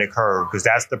behind the curve, because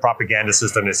that's the propaganda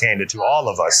system that's handed to all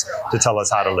of us to tell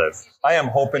us how to live. I am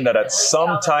hoping that at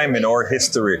some time in our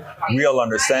history, we'll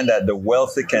understand that the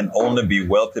wealthy can only be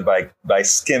wealthy by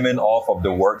skimming off of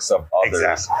the works of others.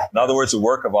 Exactly. In other words, the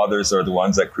work of others are the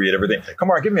ones that create everything. Come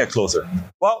on, give me a closer.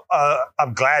 Well,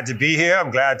 I'm glad to be here.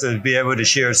 I'm glad to be able to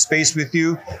share space with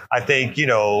you. I think,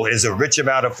 there's a rich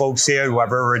amount of folks here who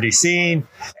I've already seen,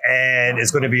 and it's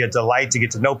going to be a delight to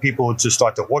get to know people, to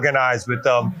start to organize with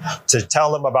them, to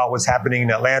tell them about what's happening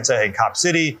in Atlanta and Cop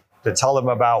City, to tell them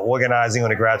about organizing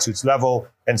on a grassroots level.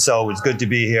 And so it's good to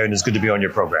be here, and it's good to be on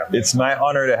your program. It's my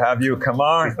honor to have you. Come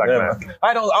on.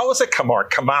 I always say come on.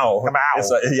 Come out. Come out.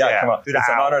 Come on. It's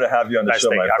an honor to have you on the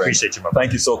show, my friend. I appreciate you, my friend.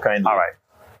 Thank you so kindly. All right.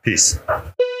 Peace.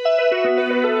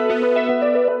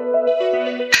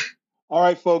 All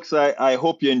right, folks, I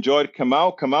hope you enjoyed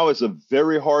Kamau. Kamau is a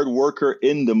very hard worker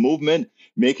in the movement,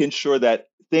 making sure that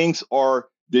things are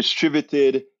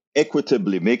distributed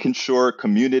equitably, making sure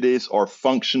communities are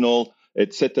functional,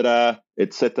 etc.,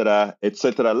 etc.,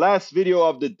 etc. Last video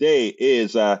of the day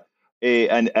is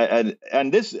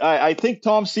and this I think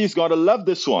Tom C is going to love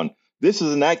this one. This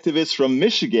is an activist from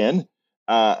Michigan,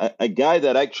 a guy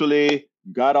that actually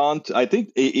got on. I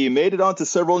think he made it onto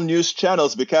several news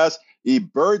channels because he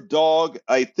bird dogged,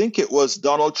 I think it was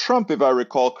Donald Trump, if I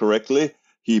recall correctly.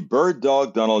 He bird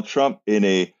dogged Donald Trump in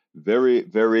a very,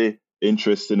 very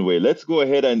interesting way. Let's go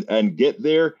ahead and get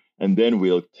there, and then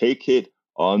we'll take it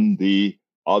on the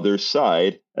other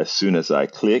side as soon as I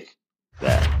click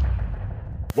that.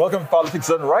 Welcome to Politics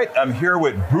Done Right. I'm here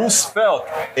with Bruce Felk,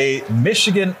 a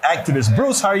Michigan activist.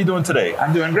 Bruce, how are you doing today?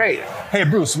 I'm doing great. Hey,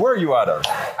 Bruce, where are you out of?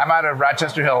 I'm out of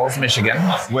Rochester Hills, Michigan.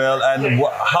 Well, and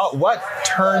what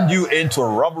turned you into a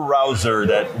rubber rouser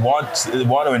that want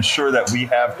to ensure that we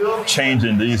have change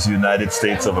in these United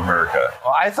States of America?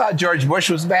 Well, I thought George Bush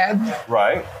was bad.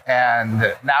 Right.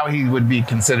 And now he would be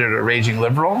considered a raging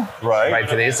liberal. Right. By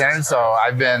today's standards. So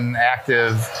I've been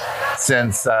active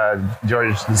since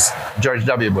George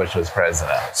W. Bush was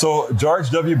president. So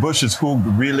George W. Bush is who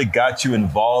really got you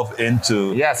involved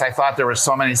into... Yes, I thought there were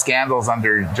so many scandals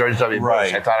under George W. Bush.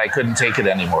 Right. I thought I couldn't take it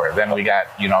anymore. Then we got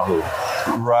you-know-who.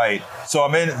 Right. So,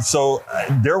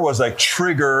 there was a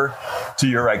trigger to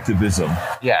your activism.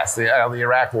 Yes, the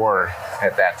Iraq War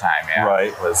at that time,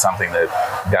 right, was something that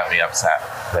got me upset.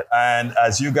 And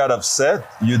as you got upset,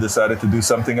 you decided to do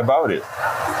something about it.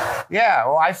 Yeah,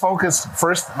 well, my first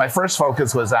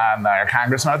focus was on our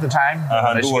congressman at the time,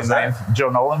 Michigan 9th. Joe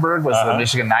Nolenberg was the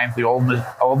Michigan 9th, the old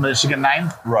Michigan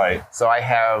 9th. Right. So I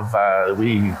have,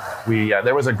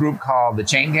 there was a group called the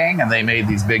Chain Gang, and they made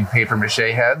these big paper mache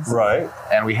heads. Right.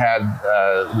 And we had,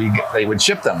 they would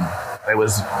ship them. It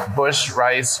was Bush,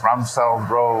 Rice, Rumsfeld,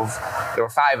 Rove. There were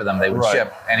 5 of them. They would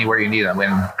ship anywhere you need them. When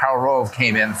Karl Rove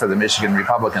came in for the Michigan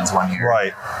Republicans one year.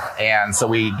 Right. And so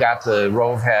we got the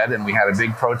Rove head and we had a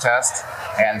big protest.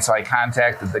 And so I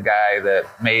contacted the guy that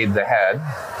made the head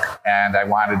and I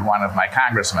wanted one of my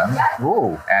congressmen.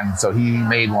 Ooh. And so he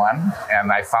made one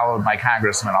and I followed my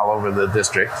congressman all over the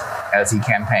district as he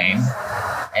campaigned.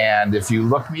 And if you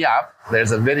look me up,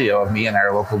 there's a video of me in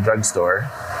our local drugstore.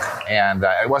 And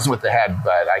I wasn't with the head,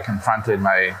 but I confronted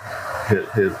the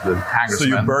congressman. So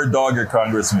you bird dog your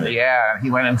congressman? Yeah,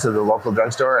 he went into the local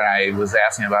drugstore, and I was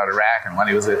asking about Iraq, and when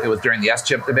it was during the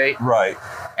S-chip debate. Right.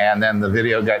 And then the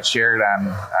video got shared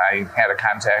I had a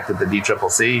contact at the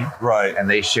DCCC. Right. And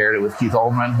they shared it with Keith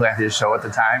Oldman, who had his show at the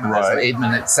time. And there's an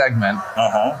 8-minute segment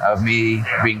of me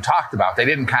being talked about. They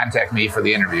didn't contact me for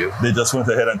the interview. They just went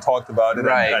ahead and talked about it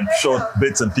and showed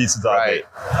bits and pieces of it.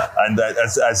 And that,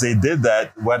 as they did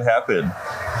that, what happened?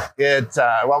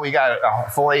 We got a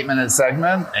full 8-minute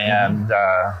segment. And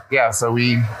so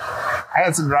I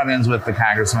had some run-ins with the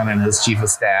congressman and his chief of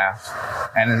staff.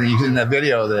 And in the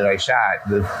video that I shot,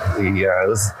 it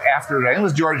was after, I think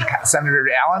it was Senator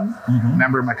Allen.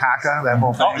 Remember Macaca, that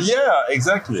whole thing? Oh, yeah,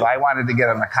 exactly. So I wanted to get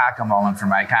a Macaca moment for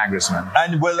my congressman.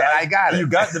 And I got it. You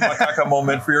got the Macaca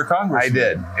moment for your congressman. I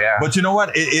did, yeah. But you know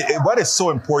what? What is so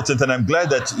important, and I'm glad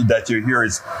that you're here,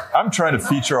 is I'm trying to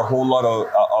feature a whole lot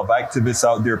of activists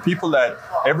out there, people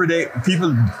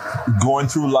going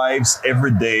through lives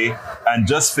every day and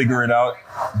just figuring out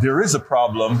there is a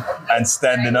problem and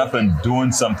standing up and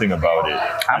doing something about it.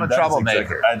 I'm a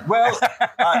troublemaker. A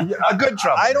good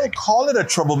troublemaker. I don't call it a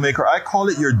troublemaker. I call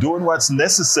it you're doing what's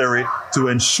necessary to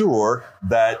ensure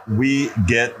that we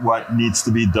get what needs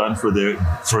to be done for the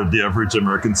average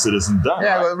American citizen done.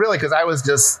 Yeah, well, really, because I was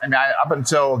up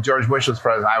until George Bush was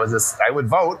president, I would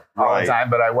vote all the time,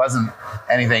 but I wasn't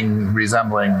anything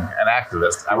resembling an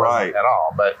activist. I wasn't at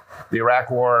all. But the Iraq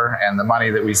War and the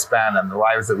money that we spent and the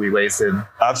lives that we wasted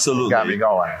absolutely got me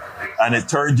going. And it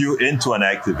turned you into an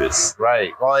activist.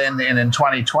 Right. Well, in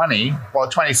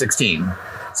 2016,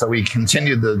 so we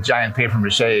continued the giant paper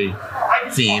mache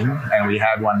theme, and we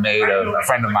had one made of, a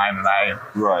friend of mine and I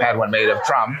had one made of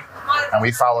Trump. And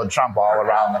we followed Trump all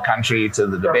around the country to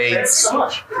the debates.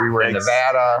 We were in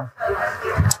Nevada,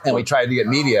 and we tried to get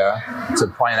media to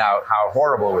point out how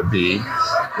horrible it would be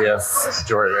if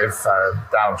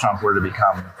Donald Trump were to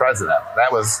become president.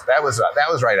 That was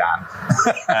right on.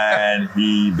 And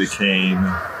he became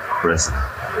president.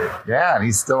 Yeah, and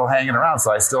he's still hanging around.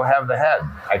 So I still have the head.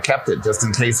 I kept it just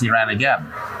in case he ran again.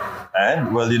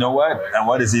 And well, you know what? And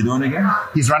what is he doing again?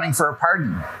 He's running for a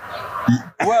pardon.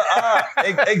 Well,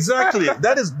 exactly.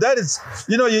 That is,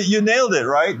 you nailed it,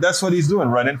 right? That's what he's doing,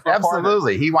 running for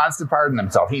Absolutely. He wants to pardon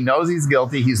himself. He knows he's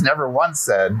guilty. He's never once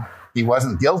said he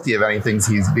wasn't guilty of anything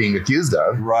he's being accused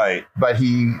of. Right. But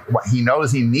he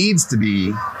knows he needs to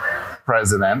be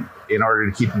president in order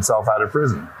to keep himself out of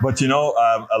prison. But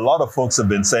a lot of folks have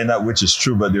been saying that, which is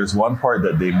true, but there's one part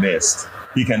that they missed.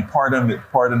 He can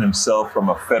pardon himself from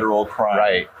a federal crime.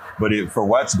 Right. But for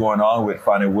what's going on with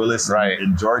Fani Willis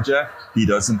in Georgia, he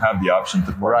doesn't have the option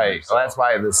to pardon himself. Well, that's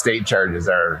why the state charges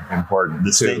are important.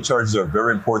 The state charges are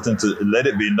very important to let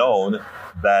it be known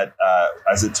that,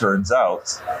 as it turns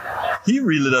out, he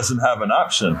really doesn't have an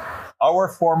option. Our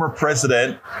former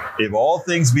president, if all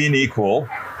things being equal,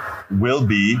 will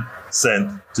be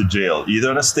sent to jail, either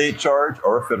on a state charge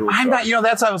or a federal charge. I'm not,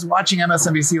 that's, I was watching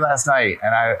MSNBC last night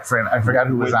and I forgot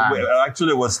who was on.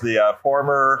 Actually, it was the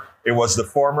former the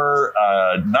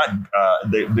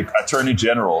Attorney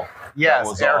General.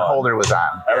 Yes, Eric Holder was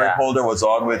on. Eric Holder was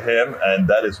on with him, and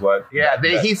that is what. Yeah,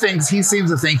 he seems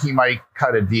to think he might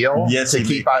cut a deal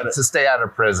to stay out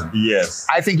of prison. Yes,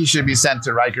 I think he should be sent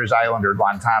to Rikers Island or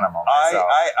Guantanamo.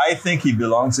 I think he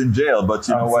belongs in jail, but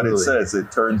you know what it says? It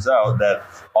turns out that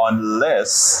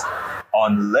unless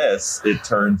it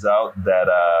turns out that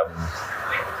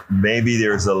maybe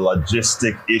there's a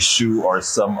logistic issue or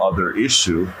some other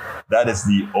issue, that is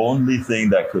the only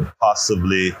thing that could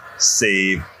possibly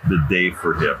save the day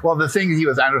for him. Well, the thing I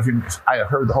don't know if I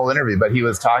heard the whole interview, but he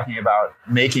was talking about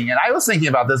making, and I was thinking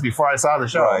about this before I saw the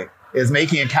show. Right. Is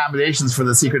making accommodations for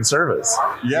the Secret Service.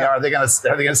 Yeah, are they going to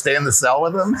stay in the cell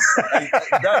with them?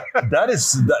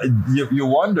 You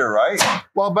wonder, right?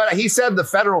 Well, but he said the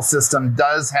federal system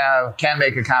can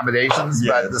make accommodations,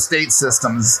 but the state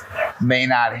systems may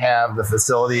not have the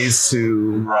facilities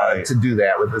to do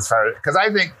that with as far, because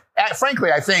I think.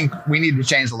 Frankly, I think we need to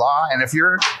change the law. And if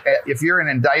you're an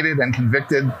indicted and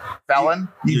convicted felon,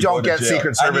 you don't get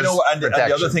Secret Service protection. And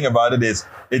the other thing about it is,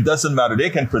 it doesn't matter.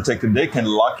 They can protect him. They can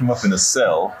lock him up in a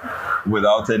cell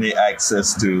without any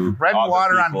access to bread and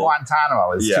water on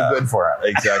Guantanamo is too good for him.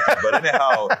 Exactly. But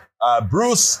anyhow,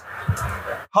 Bruce,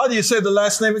 how do you say the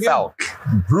last name again? Felk.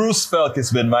 Bruce Felk.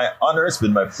 It's been my honor. It's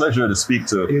been my pleasure to speak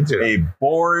to a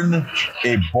born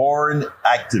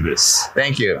activist.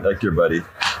 Thank you. Thank you, buddy.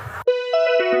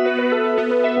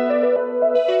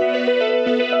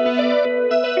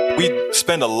 We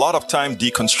spend a lot of time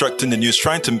deconstructing the news,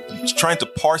 trying to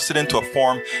parse it into a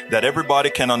form that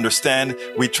everybody can understand.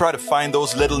 We try to find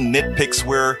those little nitpicks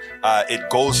where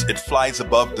it flies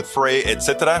above the fray,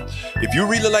 etc. If you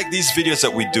really like these videos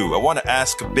that we do, I want to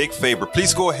ask a big favor.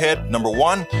 Please go ahead. Number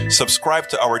 1, subscribe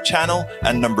to our channel.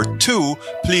 And number 2,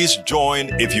 please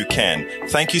join if you can.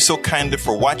 Thank you so kindly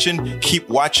for watching. Keep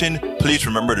watching. Please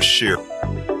remember to share.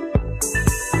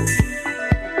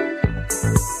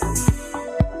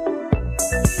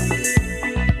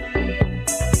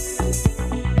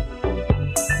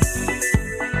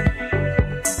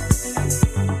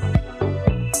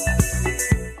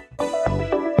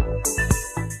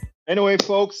 Anyway,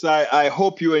 folks, I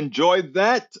hope you enjoyed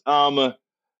that.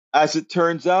 As it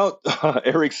turns out,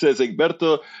 Eric says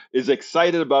Egberto is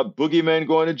excited about Boogeyman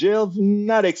going to jail.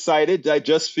 Not excited. I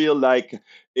just feel like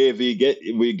if we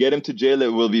get him to jail,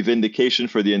 it will be vindication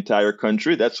for the entire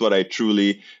country. That's what I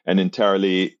truly and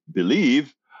entirely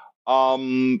believe.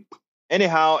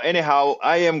 Anyhow,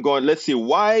 I am going, let's see,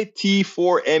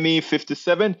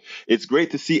 YT4ME57. It's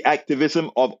great to see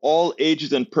activism of all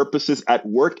ages and purposes at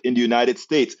work in the United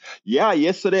States. Yeah,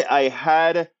 yesterday I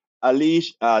had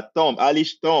Alish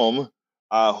Tom,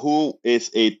 who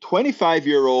is a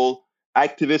 25-year-old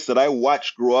activist that I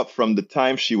watched grow up from the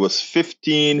time she was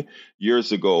 15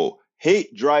 years ago.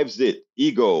 Hate drives it,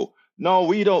 ego. No,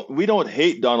 we don't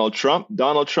hate Donald Trump.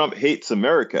 Donald Trump hates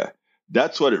America.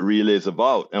 That's what it really is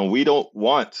about. And we don't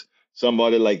want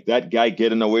somebody like that guy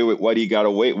getting away with what he got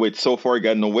away with so far,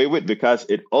 gotten away with, because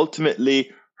it ultimately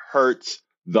hurts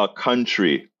the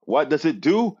country. What does it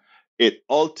do? It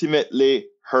ultimately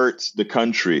hurts the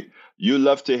country. You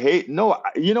love to hate? No,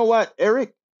 you know what,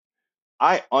 Eric?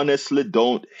 I honestly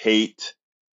don't hate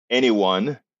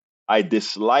anyone. I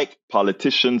dislike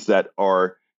politicians that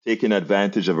are taking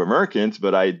advantage of Americans,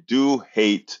 but I do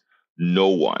hate no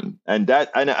one. And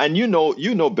you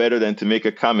know better than to make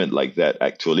a comment like that,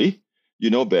 actually. You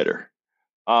know better.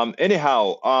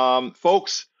 Anyhow,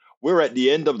 folks, we're at the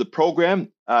end of the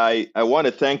program. I want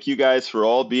to thank you guys for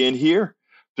all being here.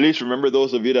 Please remember,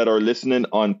 those of you that are listening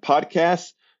on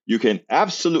podcasts, you can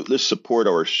absolutely support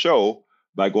our show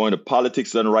by going to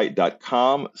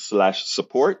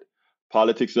politicsdoneright.com/support.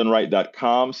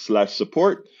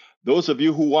 politicsdoneright.com/support. Those of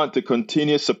you who want to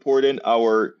continue supporting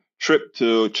our trip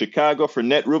to Chicago for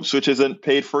Netroots, which isn't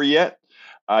paid for yet,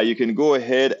 you can go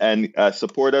ahead and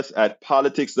support us at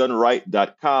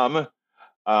politicsdoneright.com,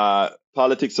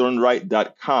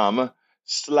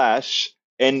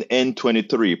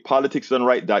 politicsdoneright.com/NN23,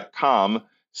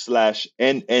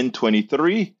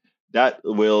 politicsdoneright.com/NN23. That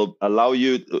will allow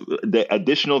you, the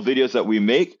additional videos that we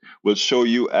make will show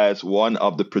you as one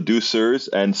of the producers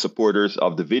and supporters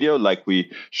of the video, like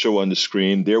we show on the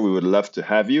screen there. We would love to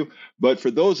have you. But for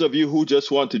those of you who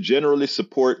just want to generally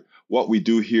support what we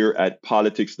do here at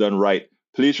Politics Done Right,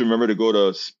 please remember to go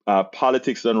to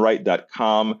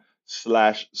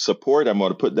politicsdoneright.com/support. I'm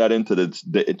going to put that into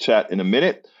the chat in a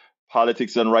minute.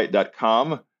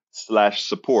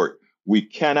 politicsdoneright.com/support. We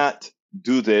cannot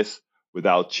do this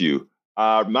without you.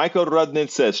 Michael Rudnin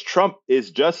says Trump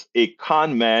is just a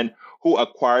con man who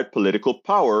acquired political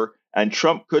power, and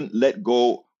Trump couldn't let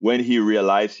go when he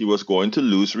realized he was going to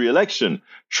lose re-election.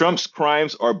 Trump's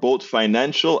crimes are both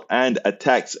financial and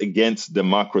attacks against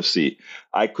democracy.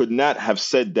 I could not have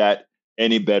said that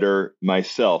any better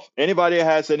myself. Anybody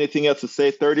has anything else to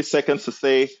say? 30 seconds to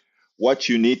say what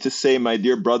you need to say, my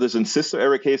dear brothers and sisters.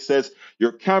 Eric Hayes says,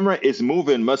 your camera is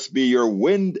moving, must be your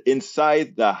wind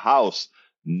inside the house.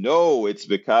 No, it's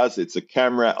because it's a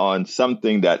camera on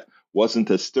something that wasn't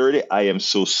as sturdy. I am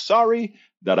so sorry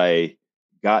that I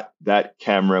got that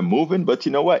camera moving, but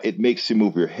you know what? It makes you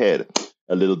move your head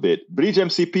a little bit. Bridge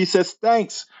MCP says,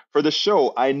 thanks for the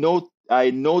show. I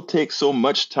know takes so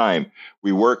much time.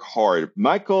 We work hard.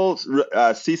 Michael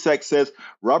Cisak says,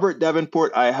 Robert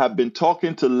Davenport, I have been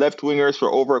talking to left-wingers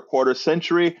for over a quarter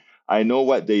century. I know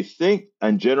what they think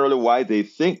and generally why they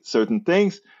think certain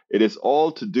things. It is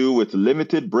all to do with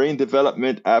limited brain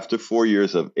development after 4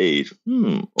 years of age.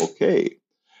 Okay.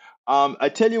 I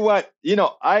tell you what,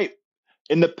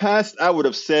 in the past, I would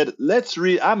have said,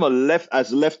 I'm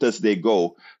as left as they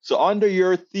go. So under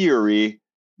your theory,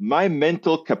 my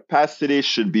mental capacity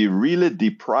should be really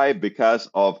deprived because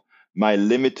of my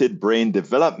limited brain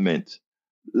development.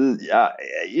 In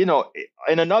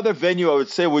another venue, I would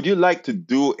say, would you like to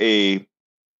do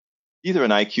either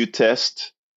an IQ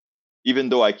test, even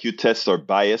though IQ tests are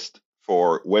biased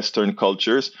for Western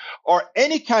cultures, or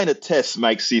any kind of test,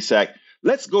 Mike Cisak?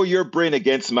 Let's go your brain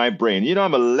against my brain.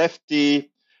 I'm a lefty,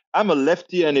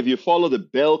 and if you follow the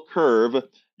bell curve, you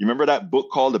remember that book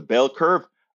called The Bell Curve?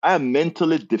 I'm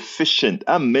mentally deficient.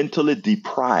 I'm mentally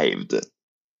deprived.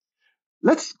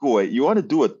 Let's go. You want to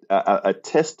do a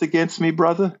test against me,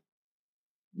 brother?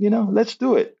 Let's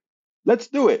do it. Let's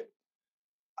do it.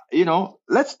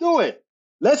 Let's do it.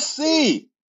 Let's see.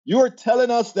 You're telling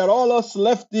us that all us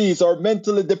lefties are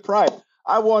mentally deprived.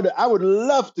 I would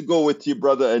love to go with you,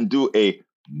 brother, and do a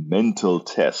mental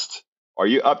test. Are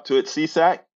you up to it,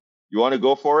 CSAC? You want to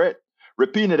go for it?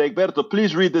 Repeat it, Egberto.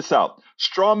 Please read this out.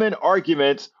 Strawman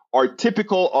arguments are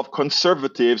typical of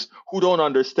conservatives who don't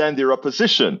understand their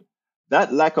opposition.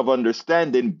 That lack of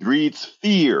understanding breeds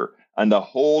fear and a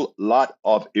whole lot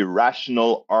of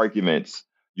irrational arguments.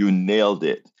 You nailed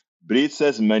it. Breed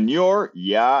says manure.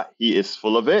 Yeah, he is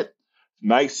full of it.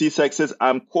 Mike Cisak says,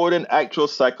 I'm quoting actual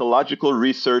psychological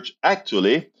research,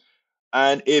 actually.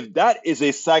 And if that is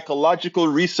a psychological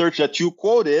research that you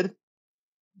quoted,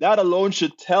 that alone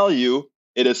should tell you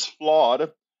it is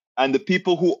flawed, and the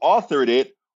people who authored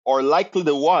it are likely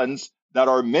the ones that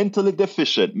are mentally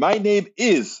deficient. My name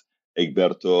is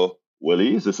Egberto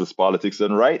Willies. This is Politics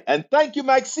and Right. And thank you,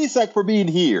 Mike Cisak, for being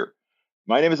here.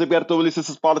 My name is Egberto Willies. This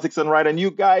is Politics and Right. And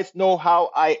you guys know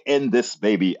how I end this,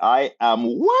 baby. I am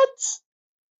what?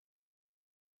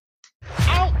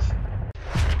 Out.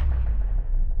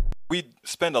 We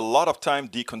spend a lot of time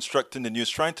deconstructing the news,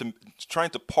 trying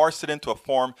to parse it into a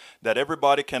form that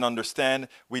everybody can understand.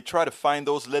 We try to find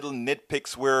those little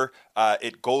nitpicks where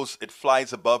it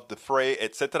flies above the fray,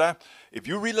 etc. If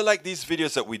you really like these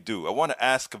videos that we do, I want to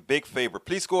ask a big favor.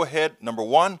 Please go ahead. Number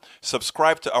 1,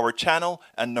 subscribe to our channel.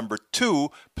 And number 2,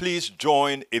 please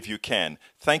join if you can.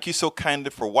 Thank you so kindly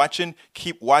for watching.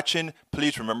 Keep watching.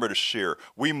 Please remember to share.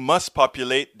 We must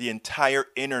populate the entire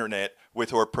internet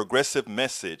with our progressive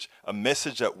message, a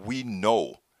message that we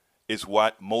know is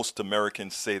what most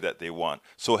Americans say that they want.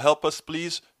 So help us,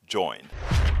 please join.